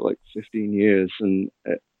game for like 15 years, and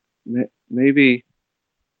maybe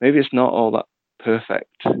it's not all that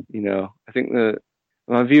perfect. I think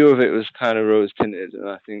my view of it was kind of rose tinted, and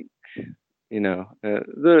I think,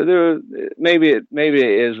 maybe it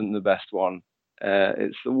isn't the best one.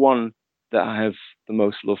 It's the one that I have the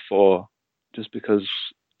most love for, just because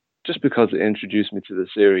it introduced me to the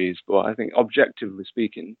series. But I think, objectively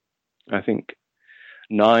speaking, I think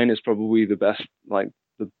 9 is probably the best, like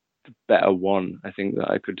the better one. I think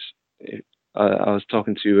that I could. I was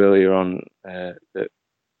talking to you earlier on that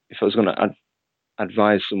if I was going to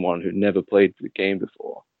advise someone who'd never played the game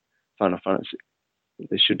before, Final Fantasy,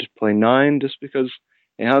 they should play 9, just because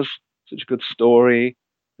it has such a good story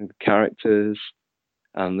and good characters,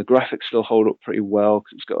 and the graphics still hold up pretty well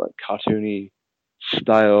because it's got like cartoony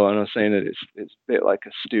style. And I was saying that it's a bit like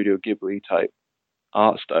a Studio Ghibli type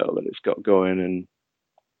art style that it's got going, and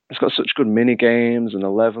it's got such good mini games, and the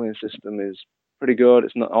leveling system is pretty good.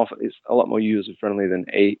 It's a lot more user friendly than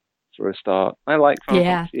 8 for a start. I like Final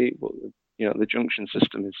Fantasy 8, but the junction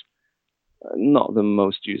system is not the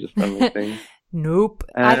most user friendly thing. Nope.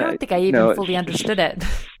 I don't think I even fully understood it.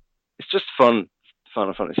 It's just fun,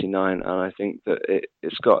 Final Fantasy 9, and I think that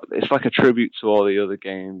it's like a tribute to all the other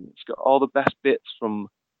games. It's got all the best bits from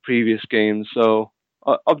previous games. So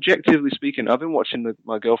objectively speaking, I've been watching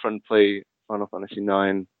my girlfriend play Final Fantasy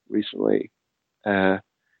 9 recently,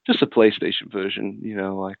 just a PlayStation version,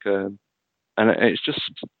 and it's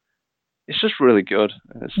just really good.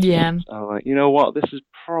 I'm like, you know what, this is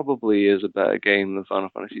probably a better game than Final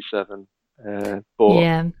Fantasy 7. But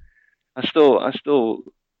yeah, I still,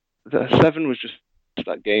 the 7 was just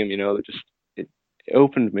that game, that just it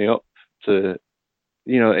opened me up to,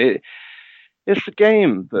 it's the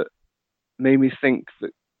game that made me think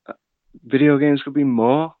that video games could be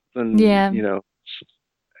more than,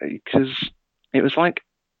 because it was like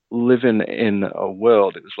living in a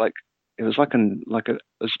world. It was like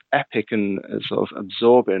as epic and as sort of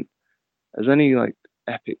absorbing as any like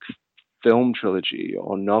epic film trilogy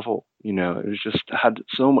or novel. It was just had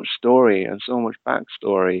so much story and so much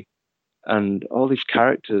backstory, and all these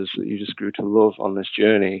characters that you just grew to love on this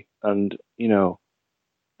journey. And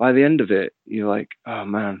by the end of it, you're like, oh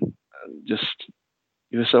man,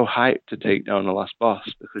 you were so hyped to take down the last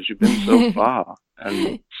boss because you've been so far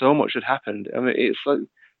and so much had happened. I mean, it's like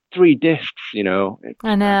 3 discs, I know. 3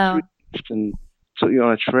 discs, and took you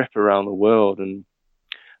on a trip around the world, and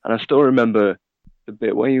I still remember the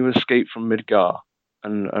bit where you escape from Midgar,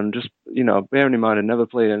 and just bearing in mind I never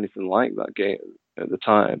played anything like that game at the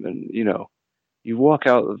time, and you walk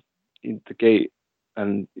out of the gate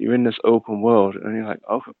and you're in this open world, and you're like,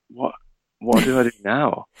 oh, what do I do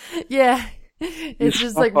now? Yeah, it's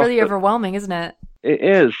just like really overwhelming, isn't it? It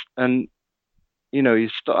is, and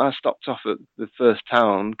I stopped off at the first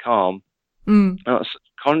town, Calm, Mm. And that's such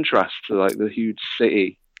a contrast to like the huge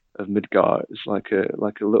city of Midgard. It's like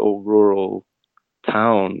a little rural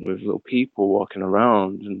town with little people walking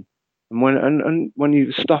around, and when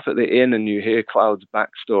you stop at the inn and you hear Cloud's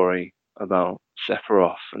backstory about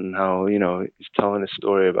Sephiroth and how, you know, he's telling a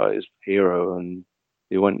story about his hero and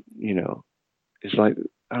he went, you know, it's like,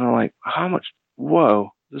 and I'm like, how much, whoa,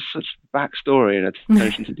 there's such backstory and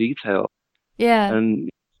attention to detail. Yeah. And you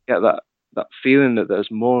get that feeling that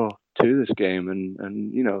there's more to this game,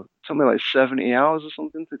 and you know, something like 70 hours or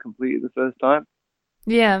something to complete it the first time.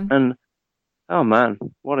 Yeah. And oh man,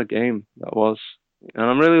 what a game that was. And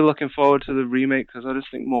I'm really looking forward to the remake because I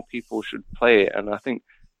just think more people should play it. And I think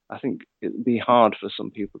it'd be hard for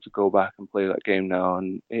some people to go back and play that game now.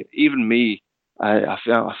 And even me, I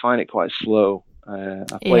find it quite slow. I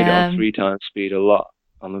played it on 3 times speed a lot.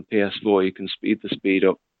 On the PS4, you can speed the speed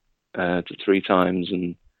up to 3 times.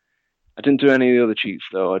 And I didn't do any of the other cheats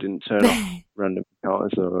though. I didn't turn off random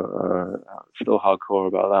encounters or still hardcore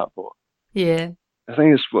about that. But Yeah. I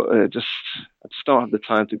think it's I just don't have the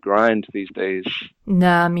time to grind these days.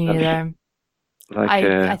 Nah, me neither. Like,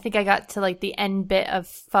 I think I got to like the end bit of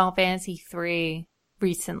Final Fantasy 3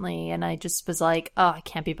 recently, and I just was like, oh, I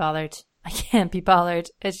can't be bothered. I can't be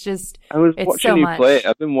bothered. It's just, it's so much.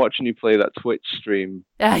 I've been watching you play that Twitch stream.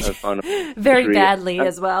 Very 3. Badly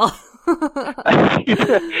as well.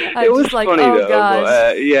 It was like, funny though. Gosh.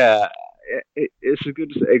 But, yeah, it's a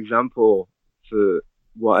good example for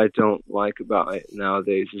what I don't like about it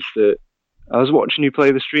nowadays is that I was watching you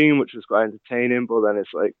play the stream, which was quite entertaining, but then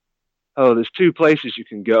it's like, oh, there's 2 places you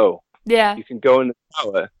can go. Yeah. You can go in the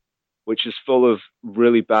tower, which is full of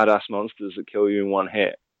really badass monsters that kill you in 1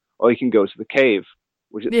 hit, or you can go to the cave,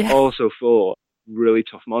 which is also full of really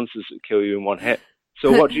tough monsters that kill you in 1 hit.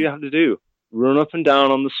 So what do you have to do? Run up and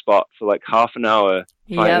down on the spot for like half an hour,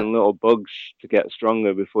 fighting little bugs to get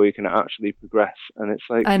stronger before you can actually progress. And it's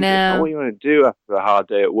like, I know. That's not what you want to do after a hard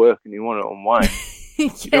day at work and you want to unwind.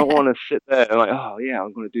 You don't want to sit there and like, oh yeah,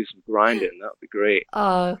 I'm going to do some grinding. That'd be great.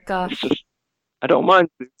 Oh gosh. It's just, I don't mind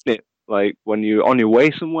doing it like when you're on your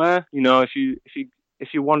way somewhere. You know, if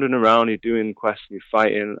you're wandering around, you're doing quests, and you're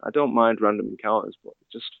fighting. I don't mind random encounters, but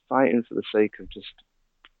just fighting for the sake of just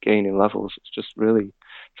gaining levels, it's just really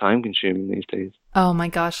time consuming these days. Oh my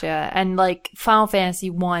gosh, yeah. And like Final Fantasy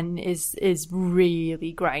 1 is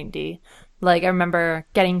really grindy. Like I remember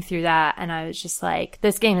getting through that and I was just like,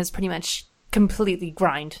 this game is pretty much completely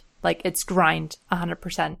grind. Like it's grind,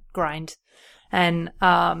 100% grind. And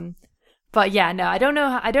but yeah, no, I don't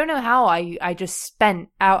know how I just spent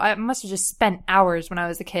I must have just spent hours when I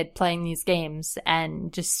was a kid playing these games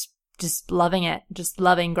and just loving it, just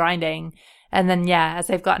loving grinding. And then, yeah, as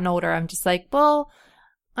I've gotten older, I'm just like, well,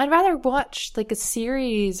 I'd rather watch like a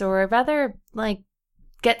series, or I'd rather like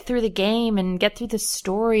get through the game and get through the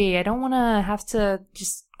story. I don't want to have to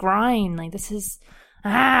just grind. Like this is,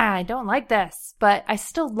 I don't like this, but I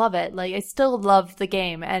still love it. Like I still love the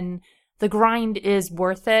game, and the grind is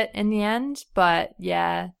worth it in the end. But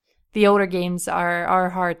yeah, the older games are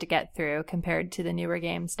hard to get through compared to the newer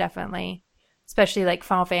games, definitely. Especially like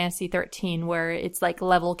Final Fantasy 13, where it's like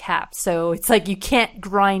level capped. So it's like you can't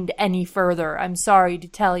grind any further. I'm sorry to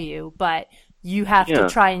tell you, but you have to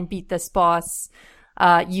try and beat this boss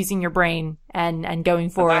using your brain and going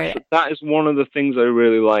forward. That is one of the things I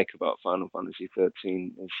really like about Final Fantasy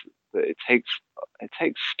 13 is that it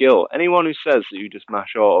takes skill. Anyone who says that you just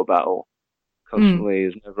mash auto battle constantly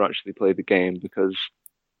has never actually played the game, because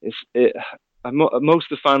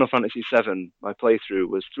most of Final Fantasy 7, my playthrough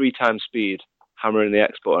was 3 times speed, hammering the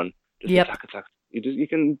X button, just attack. You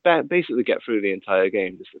can basically get through the entire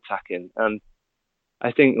game just attacking. And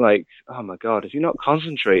I think, like, oh my god, if you're not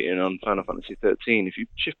concentrating on Final Fantasy 13, if you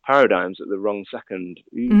shift paradigms at the wrong second,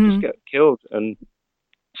 you just get killed. And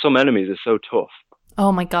some enemies are so tough.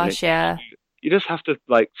 Oh my gosh, yeah. You just have to,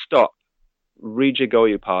 like, stop, rejig all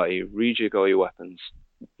your party, rejig all your weapons,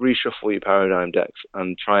 reshuffle your paradigm decks,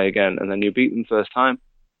 and try again, and then you beat them first time.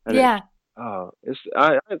 And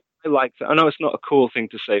I like that. I know it's not a cool thing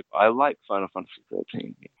to say, but I like Final Fantasy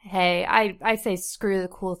 13. Hey, I say screw the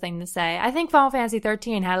cool thing to say. I think Final Fantasy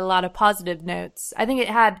 13 had a lot of positive notes. I think it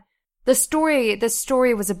had the story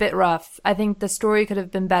was a bit rough. I think the story could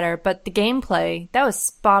have been better, but the gameplay, that was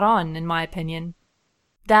spot on in my opinion.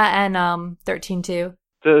 That and 13 too.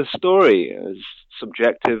 The story is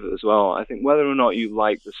subjective as well. I think whether or not you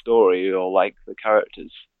like the story or like the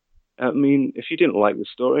characters, I mean, if you didn't like the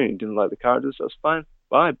story and you didn't like the characters, that's fine.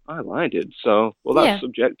 But I did. So, well, that's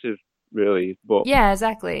subjective, really. But yeah,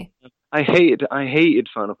 exactly. I hated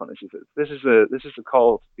Final Fantasy. This is a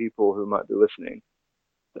call to people who might be listening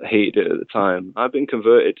that hated it at the time. I've been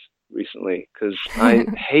converted recently because I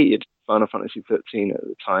hated Final Fantasy 13 at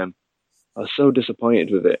the time. I was so disappointed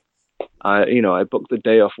with it. I booked the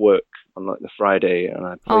day off work on like the Friday, and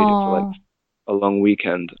I played it for like a long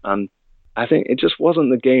weekend, and I think it just wasn't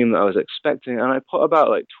the game that I was expecting. And I put about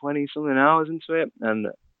like 20 something hours into it, and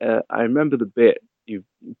I remember the bit you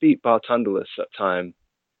beat Bartandalus that time,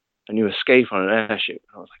 and you escape on an airship,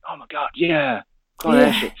 and I was like, oh my god, yeah, got an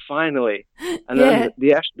airship finally. And then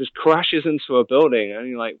the airship just crashes into a building, and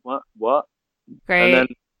you're like, what? Great. And then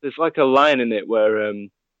there's like a line in it where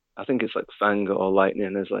I think it's like Fang or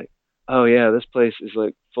Lightning is like, oh yeah, this place is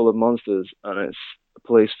like full of monsters, and it's a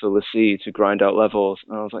place for the sea to grind out levels.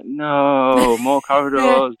 And I was like, no, more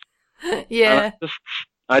corridors. Yeah. And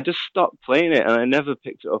I just stopped playing it, and I never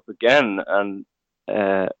picked it up again. And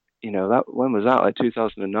when was that? Like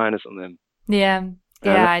 2009 or something. Yeah.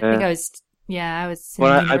 Yeah, I think I was. Yeah, I was.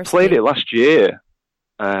 When I played it last year,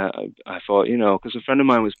 I thought, because a friend of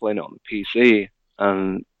mine was playing it on the PC,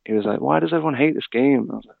 and he was like, "Why does everyone hate this game?"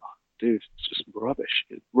 And I was like, "Oh, dude, it's just rubbish.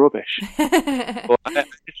 It's rubbish." But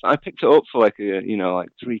I picked it up for like like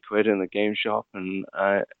 £3 in the game shop, and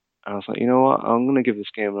I was like, you know what? I'm gonna give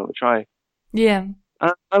this game another try. Yeah.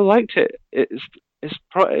 And I liked it. It's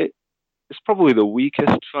probably the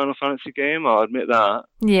weakest Final Fantasy game. I'll admit that.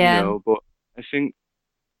 Yeah. But I think,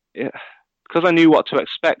 because I knew what to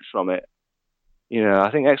expect from it. I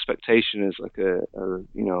think expectation is like a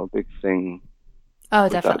big thing. Oh,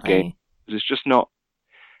 with definitely. That game. It's just not.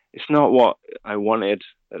 It's not what I wanted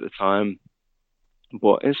at the time,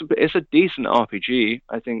 but it's a decent RPG.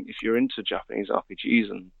 I think if you're into Japanese RPGs,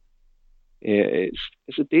 and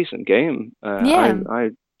it's a decent game. I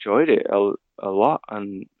enjoyed it a lot,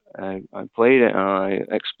 and I played it, and I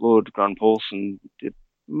explored Grand Pulse and did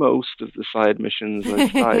most of the side missions. I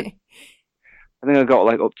think I got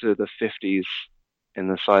like up to the 50s in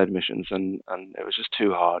the side missions, and it was just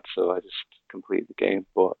too hard, so I just completed the game.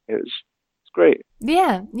 But it's great.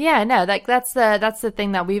 Yeah, no, that's the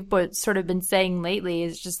thing that we've sort of been saying lately,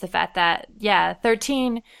 is just the fact that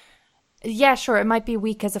 13, yeah, sure, it might be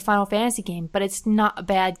weak as a Final Fantasy game, but it's not a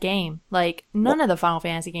bad game. Like, none of the Final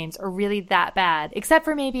Fantasy games are really that bad, except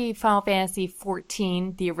for maybe Final Fantasy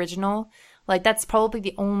 14, the original. Like, that's probably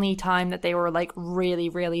the only time that they were like really,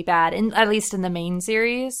 really bad, at least in the main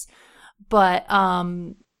series. But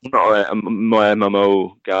I'm not a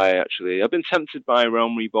MMO guy, actually. I've been tempted by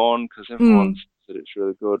Realm Reborn because everyone said it's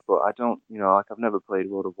really good, but I don't, I've never played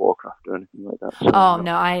World of Warcraft or anything like that. So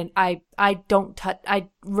no, I don't touch. I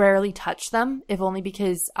rarely touch them, if only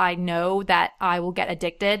because I know that I will get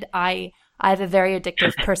addicted. I have a very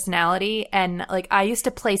addictive personality, and like I used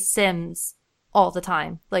to play Sims all the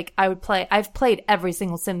time. Like I've played every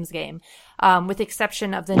single Sims game, with the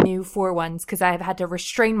exception of the new 4 ones, because I've had to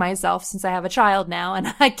restrain myself since I have a child now,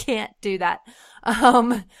 and I can't do that.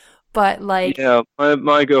 But like, yeah,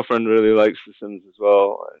 my girlfriend really likes The Sims as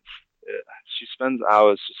well. She spends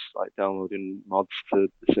hours just like downloading mods to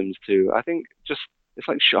The Sims 2. I think it's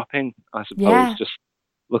like shopping, I suppose. Yeah. Just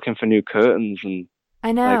looking for new curtains, and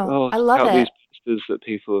I know, like, I love it. These posters that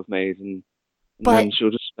people have made, and then she'll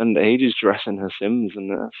just spend ages dressing her Sims, and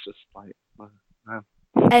that's just like, wow.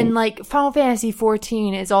 And like Final Fantasy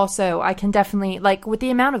 14 is also, I can definitely, like, with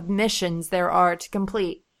the amount of missions there are to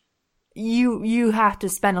complete, you have to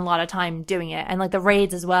spend a lot of time doing it. And like the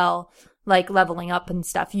raids as well, like leveling up and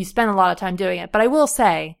stuff, you spend a lot of time doing it. But I will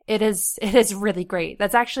say, it is really great.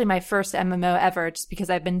 That's actually my first MMO ever, just because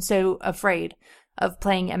I've been so afraid of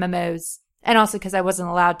playing MMOs. And also because I wasn't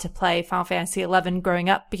allowed to play Final Fantasy 11 growing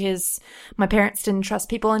up, because my parents didn't trust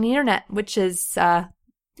people on the internet, which is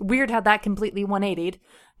weird how that completely 180'd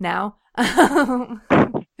now.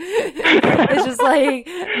 It's just like,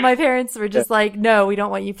 my parents were just like, no, we don't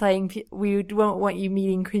want you we won't want you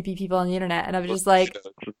meeting creepy people on the internet. And I was just like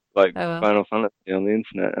Final Fantasy on the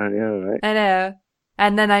internet. Yeah, right. I know.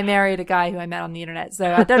 And then I married a guy who I met on the internet,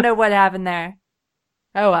 so I don't know what happened there.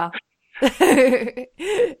 Oh well.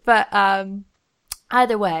 But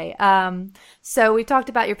either way, so we've talked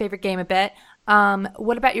about your favorite game a bit.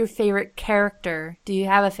 What about your favorite character? Do you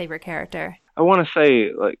have a favorite character? I want to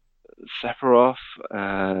say like Sephiroth,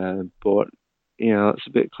 but it's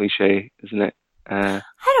a bit cliche, isn't it? I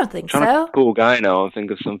don't think I'm trying so. to be a cool guy now and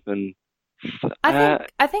think of something.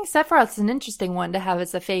 I think Sephiroth's an interesting one to have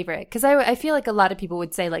as a favorite, because I feel like a lot of people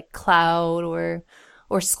would say like Cloud or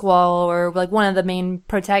Squall, or like one of the main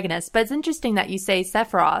protagonists. But it's interesting that you say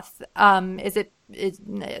Sephiroth. I'm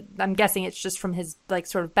guessing it's just from his like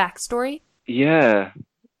sort of backstory. Yeah,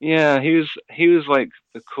 he was like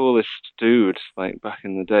the coolest dude, like back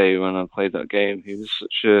in the day when I played that game. He was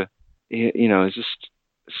he's just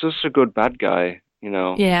such a good bad guy.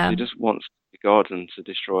 Yeah. He just wants to be God and to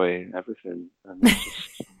destroy everything. And it's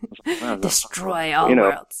just, I was like, man, Destroy all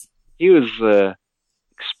worlds. He was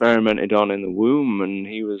experimented on in the womb, and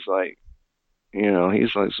he was like,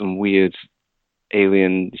 he's like some weird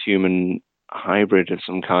alien human hybrid of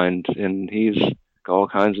some kind, and he's got all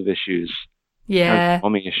kinds of issues. Yeah.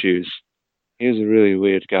 Mommy issues. He was a really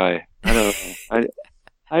weird guy. I don't know.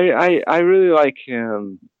 I really like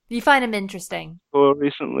You find him interesting.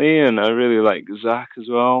 Recently, and I really like Zach as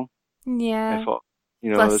well. Yeah. I thought,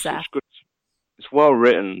 Plus Zach. It's well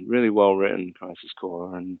written, really well written, Crisis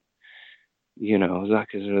Core, and Zach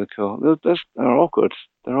is really cool. They're all good.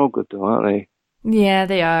 They're all good though, aren't they? Yeah,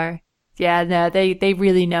 they are. Yeah, no, they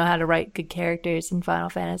really know how to write good characters in Final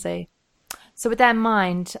Fantasy. So with that in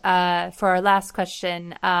mind, for our last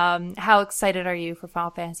question, how excited are you for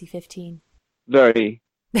Final Fantasy 15? Very.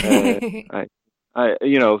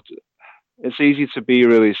 It's easy to be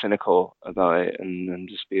really cynical about it and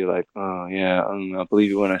just be like, oh yeah, I'll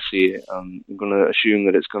believe it when I see it. I'm going to assume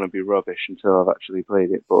that it's going to be rubbish until I've actually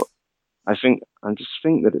played it. But I just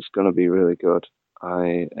think that it's going to be really good.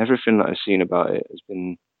 Everything that I've seen about it has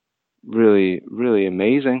been really, really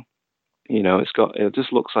amazing. It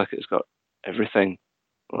just looks like it's got everything,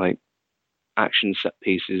 like action set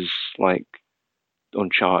pieces, like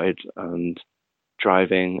Uncharted, and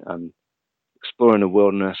driving and exploring the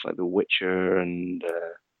wilderness like The Witcher, and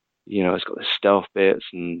it's got the stealth bits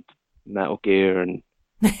and Metal Gear, and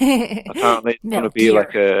apparently it's going to be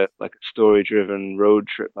like a story-driven road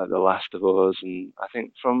trip like The Last of Us. And I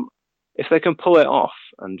think if they can pull it off,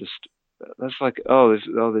 and just that's like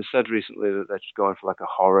they said recently that they're just going for like a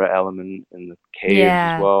horror element in the cave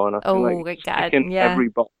as well, and I feel like ticking every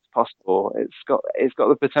box possible. It's got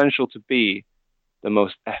the potential to be the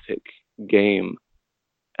most epic game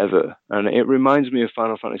ever, and it reminds me of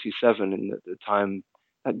Final Fantasy VII in the time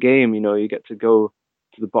that game. You get to go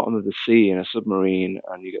to the bottom of the sea in a submarine,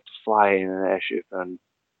 and you get to fly in an airship, and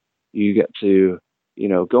you get to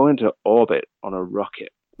go into orbit on a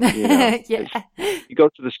rocket. Yeah. You go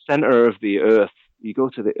to the center of the Earth. You go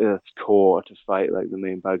to the Earth's core to fight like the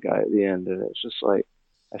main bad guy at the end, and it's just like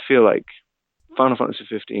I feel like Final Fantasy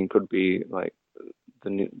 15 could be like the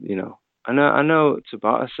new. I know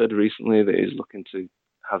Tabata said recently that he's looking to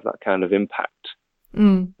have that kind of impact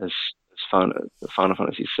as Final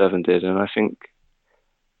Fantasy 7 did, and I think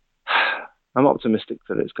I'm optimistic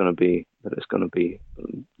that it's going to be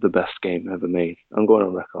the best game ever made. I'm going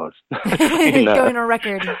on record. Going on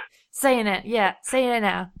record, saying it. Yeah, saying it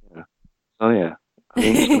now. Yeah. Oh yeah, I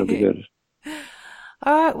think it's going to be good.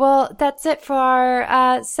 All right, well, that's it for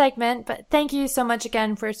our segment. But thank you so much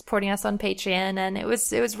again for supporting us on Patreon, and it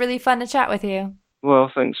was really fun to chat with you.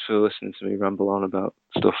 Well, thanks for listening to me ramble on about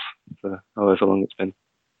stuff for however long it's been.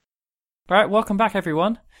 All right, welcome back,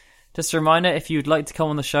 everyone. Just a reminder, if you'd like to come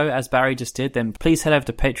on the show, as Barry just did, then please head over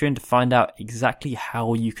to Patreon to find out exactly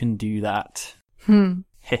how you can do that.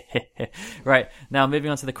 Right, now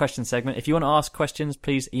moving on to the question segment. If you want to ask questions,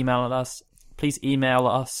 please email us. Please email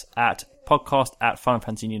us at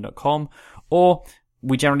podcast@finalfantasyunion.com, or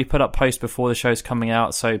we generally put up posts before the show's coming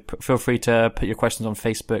out, so feel free to put your questions on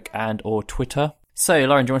Facebook and or Twitter. So,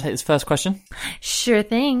 Lauren, do you want to take this first question? Sure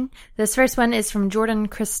thing. This first one is from Jordan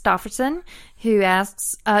Christofferson, who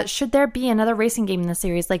asks, should there be another racing game in the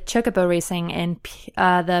series like Chocobo Racing and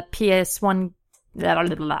the PS1... Blah, blah,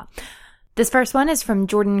 blah, blah. This first one is from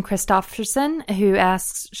Jordan Christofferson, who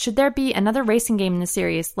asks, should there be another racing game in the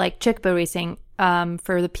series like Chocobo Racing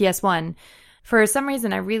for the PS1? For some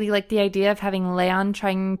reason, I really like the idea of having Leon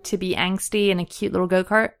trying to be angsty in a cute little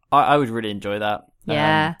go-kart. I would really enjoy that.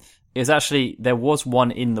 Yeah. There was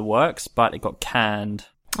one in the works, but it got canned.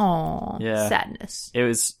 Oh, yeah. Sadness.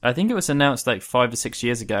 I think it was announced like 5 or 6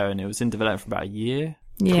 years ago, and it was in development for about a year.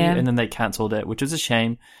 Yeah. And then they cancelled it, which was a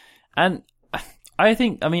shame. And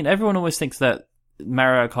everyone always thinks that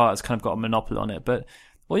Mario Kart has kind of got a monopoly on it, but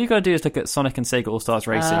all you got to do is look at Sonic and Sega All-Stars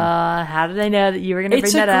Racing. How did I know that you were going to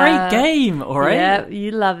bring that up? It's a great game, all right? Yeah,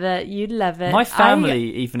 you love it. You'd love it. My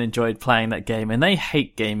family even enjoyed playing that game, and they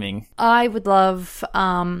hate gaming. I would love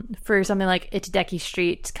for something like Itadeki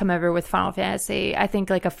Street to come over with Final Fantasy. I think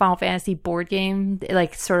like a Final Fantasy board game,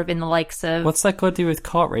 like sort of in the likes of... What's that got to do with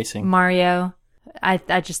kart racing? Mario.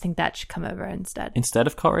 I just think that should come over instead. Instead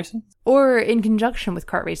of kart racing? Or in conjunction with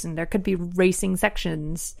kart racing. There could be racing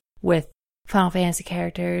sections with Final Fantasy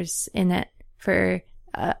characters in it for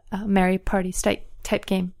a Mario Party type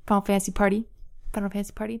game. Final Fantasy Party.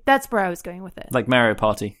 That's where I was going with it. Like Mario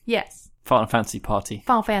Party? Yes. Final Fantasy Party.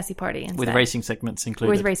 Final Fantasy Party instead. With racing segments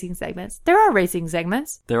included. With racing segments. There are racing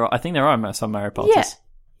segments. I think there are some Mario Parties.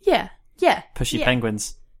 Yeah. Pushy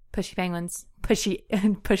penguins. Pushy penguins.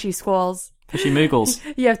 Pushy squalls. Pushy Moogles.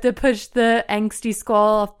 You have to push the angsty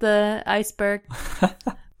squall off the iceberg.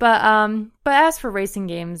 But as for racing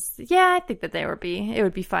games, yeah, I think that it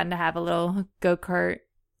would be fun to have a little go-kart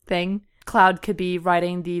thing. Cloud could be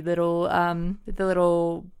riding the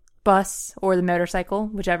little bus or the motorcycle,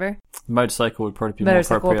 whichever. Motorcycle would probably be more appropriate.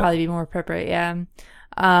 Motorcycle would probably be more appropriate, yeah.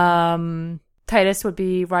 Titus would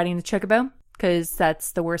be riding the chocobo, because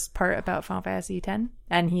that's the worst part about Final Fantasy X.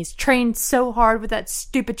 And he's trained so hard with that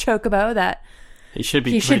stupid chocobo that he should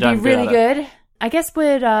be really good. I guess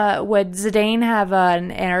would Zidane have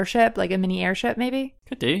an airship, like a mini airship, maybe?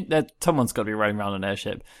 Could do. Someone's got to be riding around an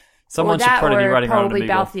airship. Someone should probably be riding around a Moogle.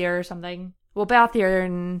 Probably Balthier or something. Well, Balthier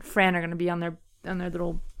and Fran are going to be on their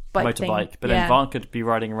little bike motorbike, thing. But then Vaan could be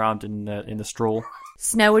riding around in the Strawl.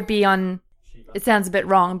 Snow would be on. It sounds a bit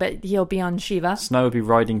wrong, but he'll be on Shiva. Snow would be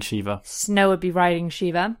riding Shiva.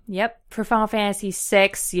 Yep. For Final Fantasy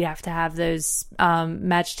VI, you'd have to have those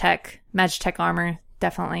Magitech armor,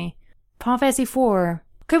 definitely. Final Fantasy IV,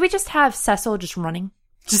 could we just have Cecil just running?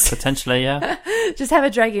 Potentially, yeah. Just have a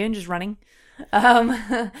Dragoon just running. But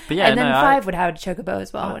yeah, and then 5 would have a chocobo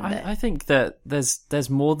as well, wouldn't it? I think that there's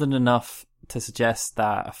more than enough to suggest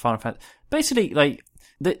that a Final Fantasy... Basically, like,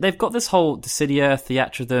 they've got this whole Dissidia,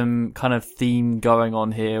 Theatrhythm kind of theme going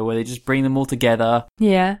on here, where they just bring them all together.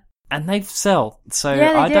 Yeah. And they sell. So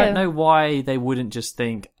yeah, I don't know why they wouldn't just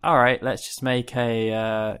think, all right, let's just make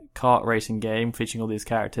a kart racing game featuring all these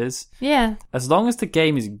characters. Yeah. As long as the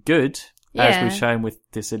game is good, as we've shown with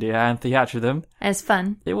Dissidia and Theatrhythm. And it's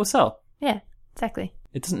fun. It will sell. Yeah, exactly.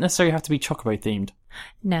 It doesn't necessarily have to be Chocobo themed.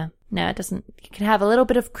 No, it doesn't. You can have a little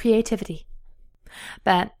bit of creativity.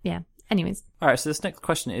 But, yeah. Anyways. All right, so this next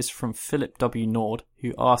question is from Philip W. Nord,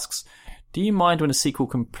 who asks, do you mind when a sequel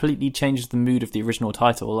completely changes the mood of the original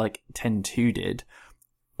title, like 10-2 did,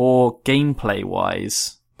 or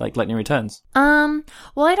gameplay-wise, like Lightning Returns? Well,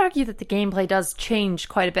 I'd argue that the gameplay does change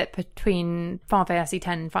quite a bit between Final Fantasy X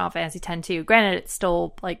and Final Fantasy X-2. Granted, it's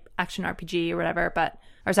still, like, action RPG or whatever, but...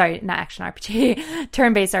 Or sorry, not action RPG,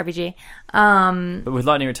 turn-based RPG. But with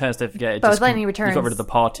Lightning Returns, don't forget, you got rid of the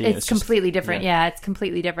party. It's completely different. Yeah, it's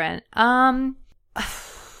completely different.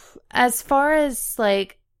 As far as,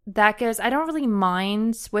 like, that goes, I don't really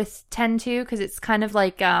mind with 10-2 because it's kind of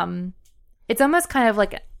like, it's almost kind of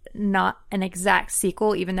like not an exact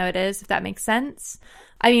sequel, even though it is, if that makes sense.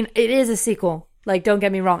 I mean, it is a sequel. Like, don't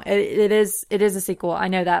get me wrong. It is a sequel. I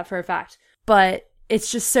know that for a fact. But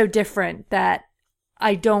it's just so different that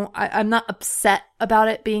I'm not upset about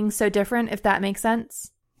it being so different, if that makes sense.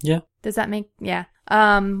 Yeah. Does that make, yeah.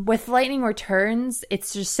 With Lightning Returns,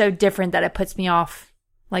 it's just so different that it puts me off.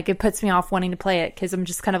 Like, it puts me off wanting to play it, because I'm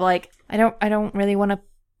just kind of like, I don't really want to,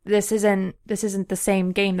 this isn't the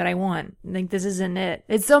same game that I want. Like, this isn't it.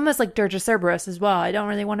 It's almost like Dirge of Cerberus as well. I don't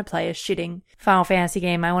really want to play a shooting Final Fantasy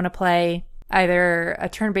game. I want to play either a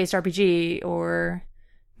turn-based RPG or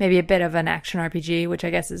maybe a bit of an action RPG, which I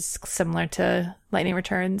guess is similar to Lightning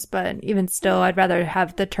Returns, but even still, I'd rather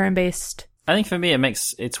have the turn-based. I think for me,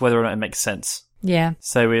 it's whether or not it makes sense. Yeah.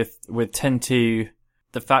 So with 10-2,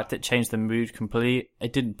 the fact that it changed the mood completely,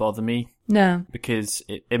 it didn't bother me. No. Because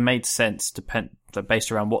it made sense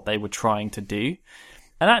based around what they were trying to do.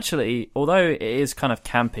 And actually, although it is kind of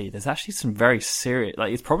campy, there's actually some very serious,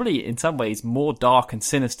 like, it's probably in some ways more dark and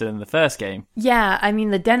sinister than the first game. Yeah, I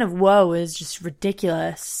mean, the Den of Woe is just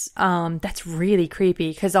ridiculous. That's really creepy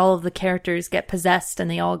because all of the characters get possessed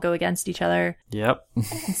and they all go against each other. Yep.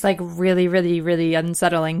 It's like really, really, really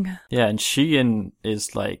unsettling. Yeah, and Xian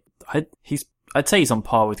is like, I'd say he's on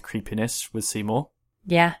par with creepiness with Seymour.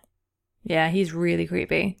 Yeah. Yeah, he's really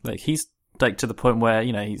creepy. Like, he's like to the point where,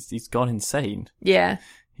 you know, he's gone insane. Yeah.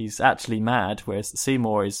 He's actually mad, whereas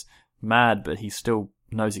Seymour is mad, but he still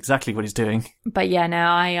knows exactly what he's doing. But yeah, no,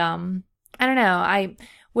 I don't know.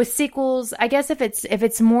 With sequels, I guess if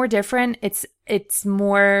it's more different, it's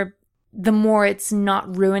more, the more it's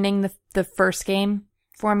not ruining the first game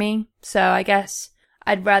for me. So I guess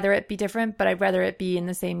I'd rather it be different, but I'd rather it be in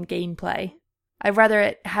the same gameplay. I'd rather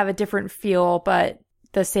it have a different feel, but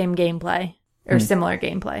the same gameplay or similar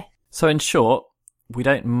gameplay. So in short, we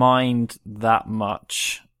don't mind that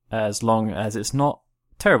much as long as it's not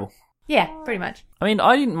terrible. Yeah, pretty much. I mean,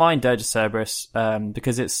 I didn't mind Dirge of Cerberus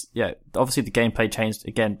because it's, yeah, obviously the gameplay changed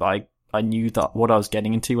again, but I knew that what I was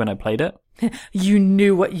getting into when I played it. You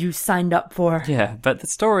knew what you signed up for. Yeah, but the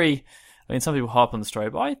story, I mean, some people harp on the story,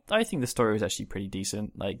 but I think the story was actually pretty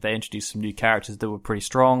decent. Like, they introduced some new characters that were pretty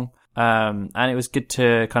strong. And it was good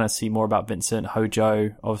to kind of see more about Vincent.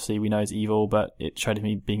 Hojo, obviously we know is evil, but it showed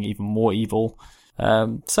me being even more evil.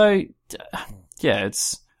 So yeah,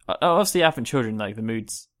 it's obviously Advent Children, like the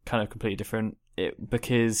mood's kind of completely different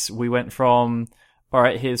because we went from all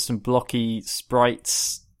right, here's some blocky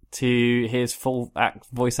sprites, to here's full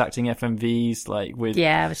voice acting FMVs, like with which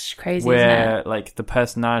is crazy, where isn't it? like the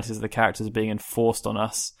personalities of the characters are being enforced on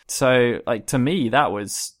us. So like to me, that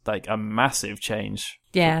was like a massive change.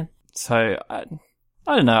 Yeah. So I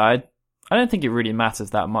don't know. I don't think it really matters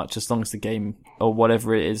that much as long as the game or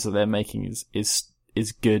whatever it is that they're making is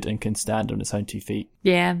good and can stand on its own 2 feet.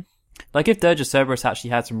 Yeah. Like if Dirge of Cerberus actually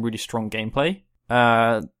had some really strong gameplay,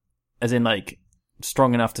 as in like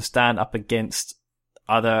strong enough to stand up against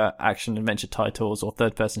other action adventure titles or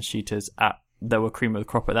third person shooters that were cream of the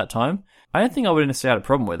crop at that time, I don't think I would have necessarily had a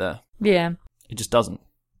problem with it. Yeah. It just doesn't.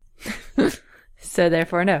 So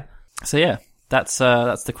therefore, no. So yeah, that's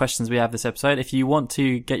the questions we have this episode. If you want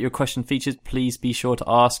to get your question featured, please be sure to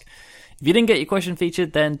ask. If you didn't get your question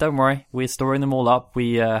featured, then don't worry. We're storing them all up.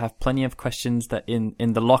 We have plenty of questions that in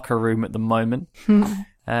the locker room at the moment.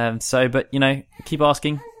 But you know, keep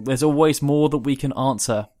asking. There's always more that we can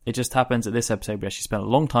answer. It just happens that this episode we actually spent a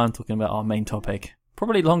long time talking about our main topic.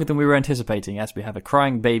 Probably longer than we were anticipating, as we have a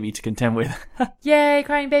crying baby to contend with. Yay,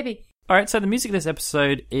 crying baby. Alright, so the music of this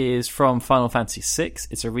episode is from Final Fantasy VI.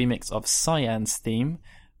 It's a remix of Cyan's theme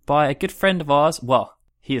by a good friend of ours. Well,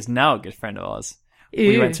 he is now a good friend of ours. Ew.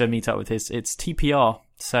 We went to a meetup with it's TPR.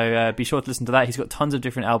 So be sure to listen to that. He's got tons of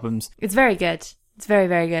different albums. It's very good. It's very,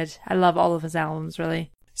 very good. I love all of his albums,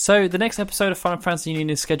 really. So the next episode of Final Fantasy Union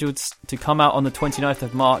is scheduled to come out on the 29th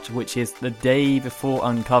of March, which is the day before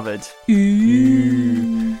Uncovered.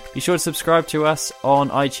 Ooh. Be sure to subscribe to us on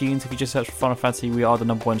iTunes. If you just search for Final Fantasy, we are the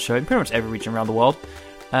 #1 show in pretty much every region around the world.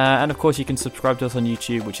 And of course, you can subscribe to us on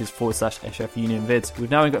YouTube, which is /FF Union Vids. We've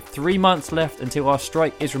now only got 3 months left until our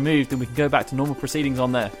strike is removed and we can go back to normal proceedings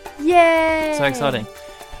on there. Yay! So exciting.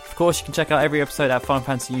 Of course, you can check out every episode at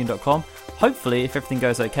FinalFantasyUnion.com. Hopefully, if everything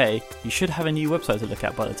goes okay, you should have a new website to look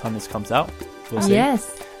at by the time this comes out. We'll see.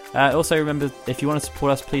 Yes. Also, remember, if you want to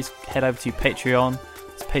support us, please head over to Patreon.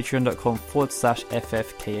 It's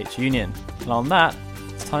patreon.com/FFKHUnion. And on that,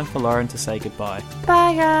 it's time for Lauren to say goodbye.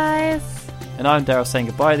 Bye, guys. And I'm Daryl saying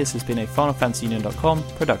goodbye. This has been a FinalFantasyUnion.com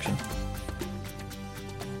production.